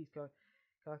with these characters.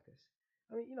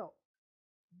 I mean, the,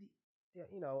 yeah,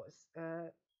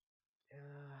 uh,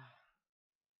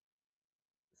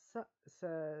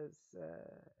 says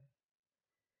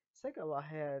Segawa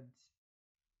had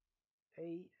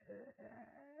an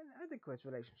adequate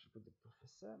relationship with the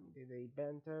professor. They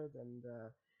bantered and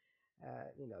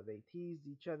they teased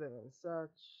each other and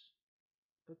such,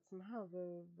 but somehow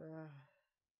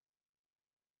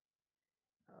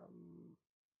um,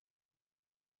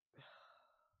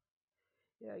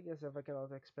 yeah, I guess if I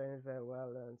cannot explain it very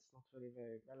well, then it's not really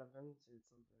very relevant.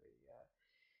 It's not very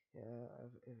yeah,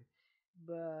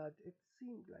 but it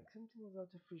seemed like something was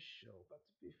artificial. But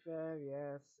to be fair,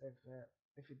 yes,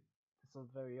 if it's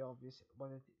not very obvious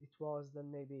what it was,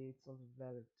 then maybe it's not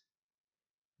a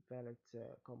valid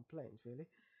complaint really.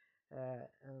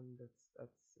 And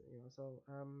that's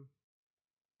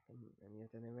and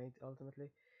yet anyway, ultimately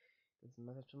doesn't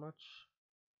matter too much.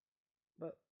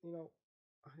 But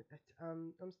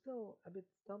I'm still a bit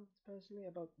stumped personally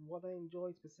about what I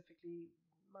enjoyed specifically.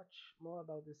 Much more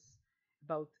about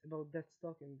about that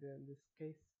stock in this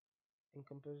case in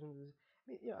comparison to this. I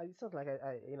mean, it's not like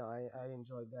I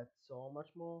enjoyed that so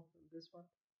much more than this one.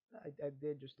 I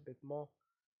did just a bit more,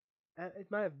 and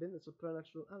it might have been a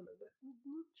supernatural element, but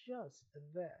not just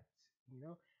that. It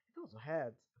also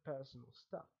had personal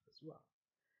stuff as well,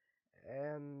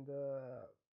 and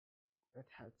it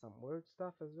had some weird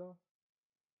stuff as well.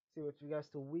 See, with regards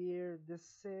to weird,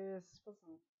 this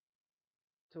wasn't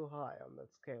too high on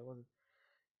that scale, was it?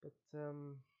 But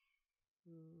mm,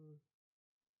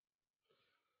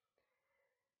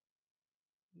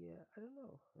 yeah, I don't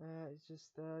know. It's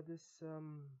just this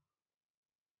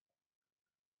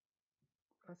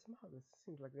somehow this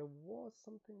seems like there was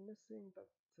something missing, but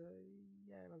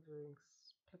yeah, not very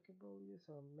explicable. Yes,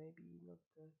 or maybe not.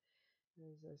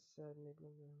 As I said,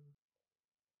 maybe not.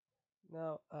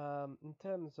 Now, in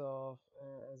terms of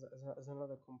as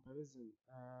another comparison,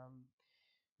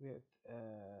 with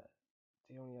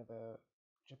the only other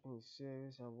Japanese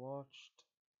series I watched,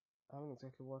 I haven't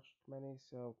exactly watched many,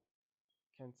 so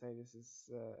can't say this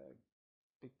is a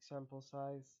big sample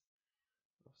size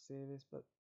of series, but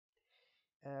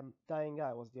Dying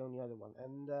Guy was the only other one,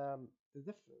 and the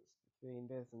difference between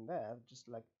this and that, just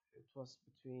like it was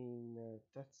between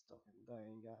Deathstalk and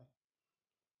Dying Guy,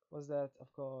 was that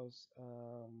of course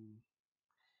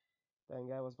Dying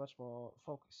Guy was much more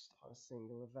focused on a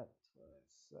single event,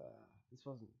 whereas this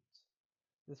wasn't.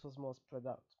 This was more spread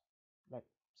out, like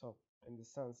so. In the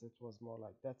sense, it was more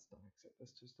like Deathstalk, except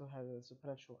this still had a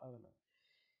supernatural element.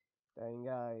 Dying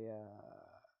Guy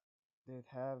did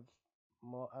have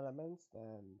more elements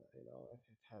than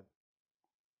if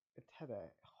it had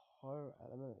a horror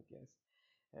element, I guess,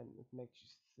 and it makes you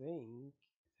think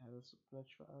it had a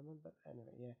supernatural element. But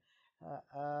anyway, yeah.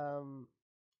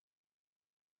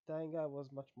 Dying Guy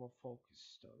was much more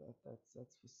focused, so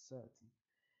that's for certain.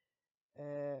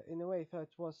 In a way, I thought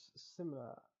it was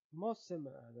similar, more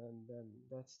similar than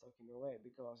Deathstalk in a way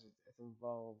because it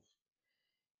involved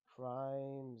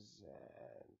crimes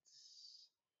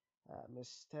and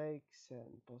mistakes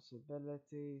and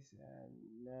possibilities and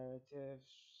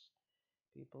narratives,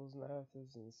 people's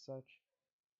narratives and such.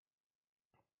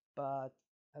 But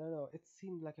I don't know, it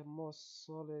seemed like a more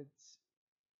solid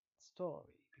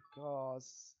story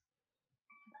because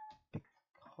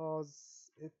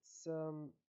it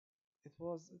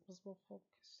was more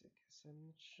focused. I guess I'm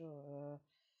not sure.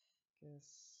 Guess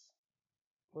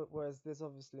whereas this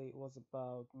obviously was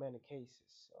about many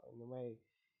cases, so in a way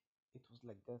it was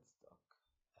like Deathstalk.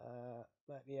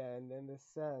 But yeah, and in this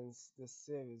sense, the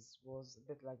series was a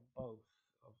bit like both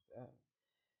of them,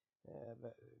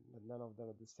 but none of them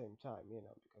at the same time,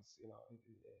 because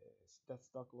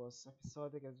Deathstalk was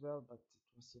episodic as well, but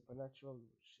it was supernatural,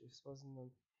 which this wasn't.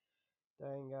 And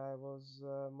Dying Guy was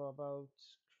more about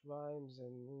crimes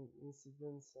and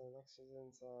incidents and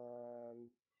accidents, and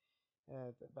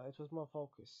but it was more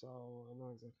focused, so I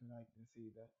know exactly like this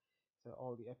either. So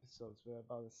all the episodes were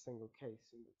about a single case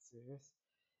in that series.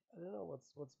 I don't know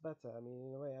what's better. I mean,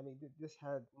 in a way, I mean, this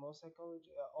had more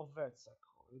psychology, overt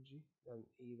psychology than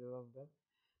either of them,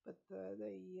 but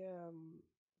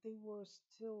they were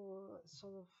still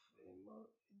sort of more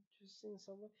interesting in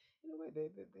some way. In a way,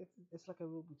 it's like a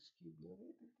Rubik's cube.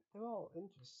 They're all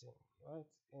interesting, right?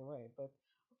 In a way, but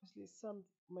obviously some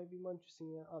might be more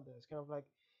interesting than others. Kind of like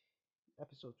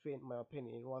episode 3, in my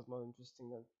opinion, was more interesting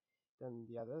than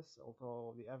the others.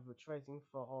 Although the average rating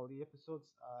for all the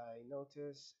episodes I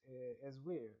notice is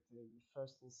weird. The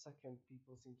first and second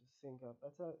people seem to think are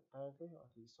better, apparently, or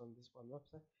at least on this one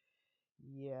website.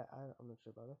 Yeah, I'm not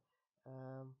sure about it.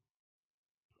 Um,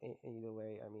 Either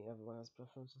way, I mean, everyone has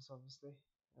preferences, obviously,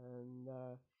 and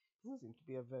it doesn't seem to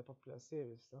be a very popular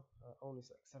series, though. Only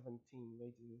like 17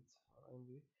 rated it on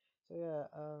IMDb. So yeah,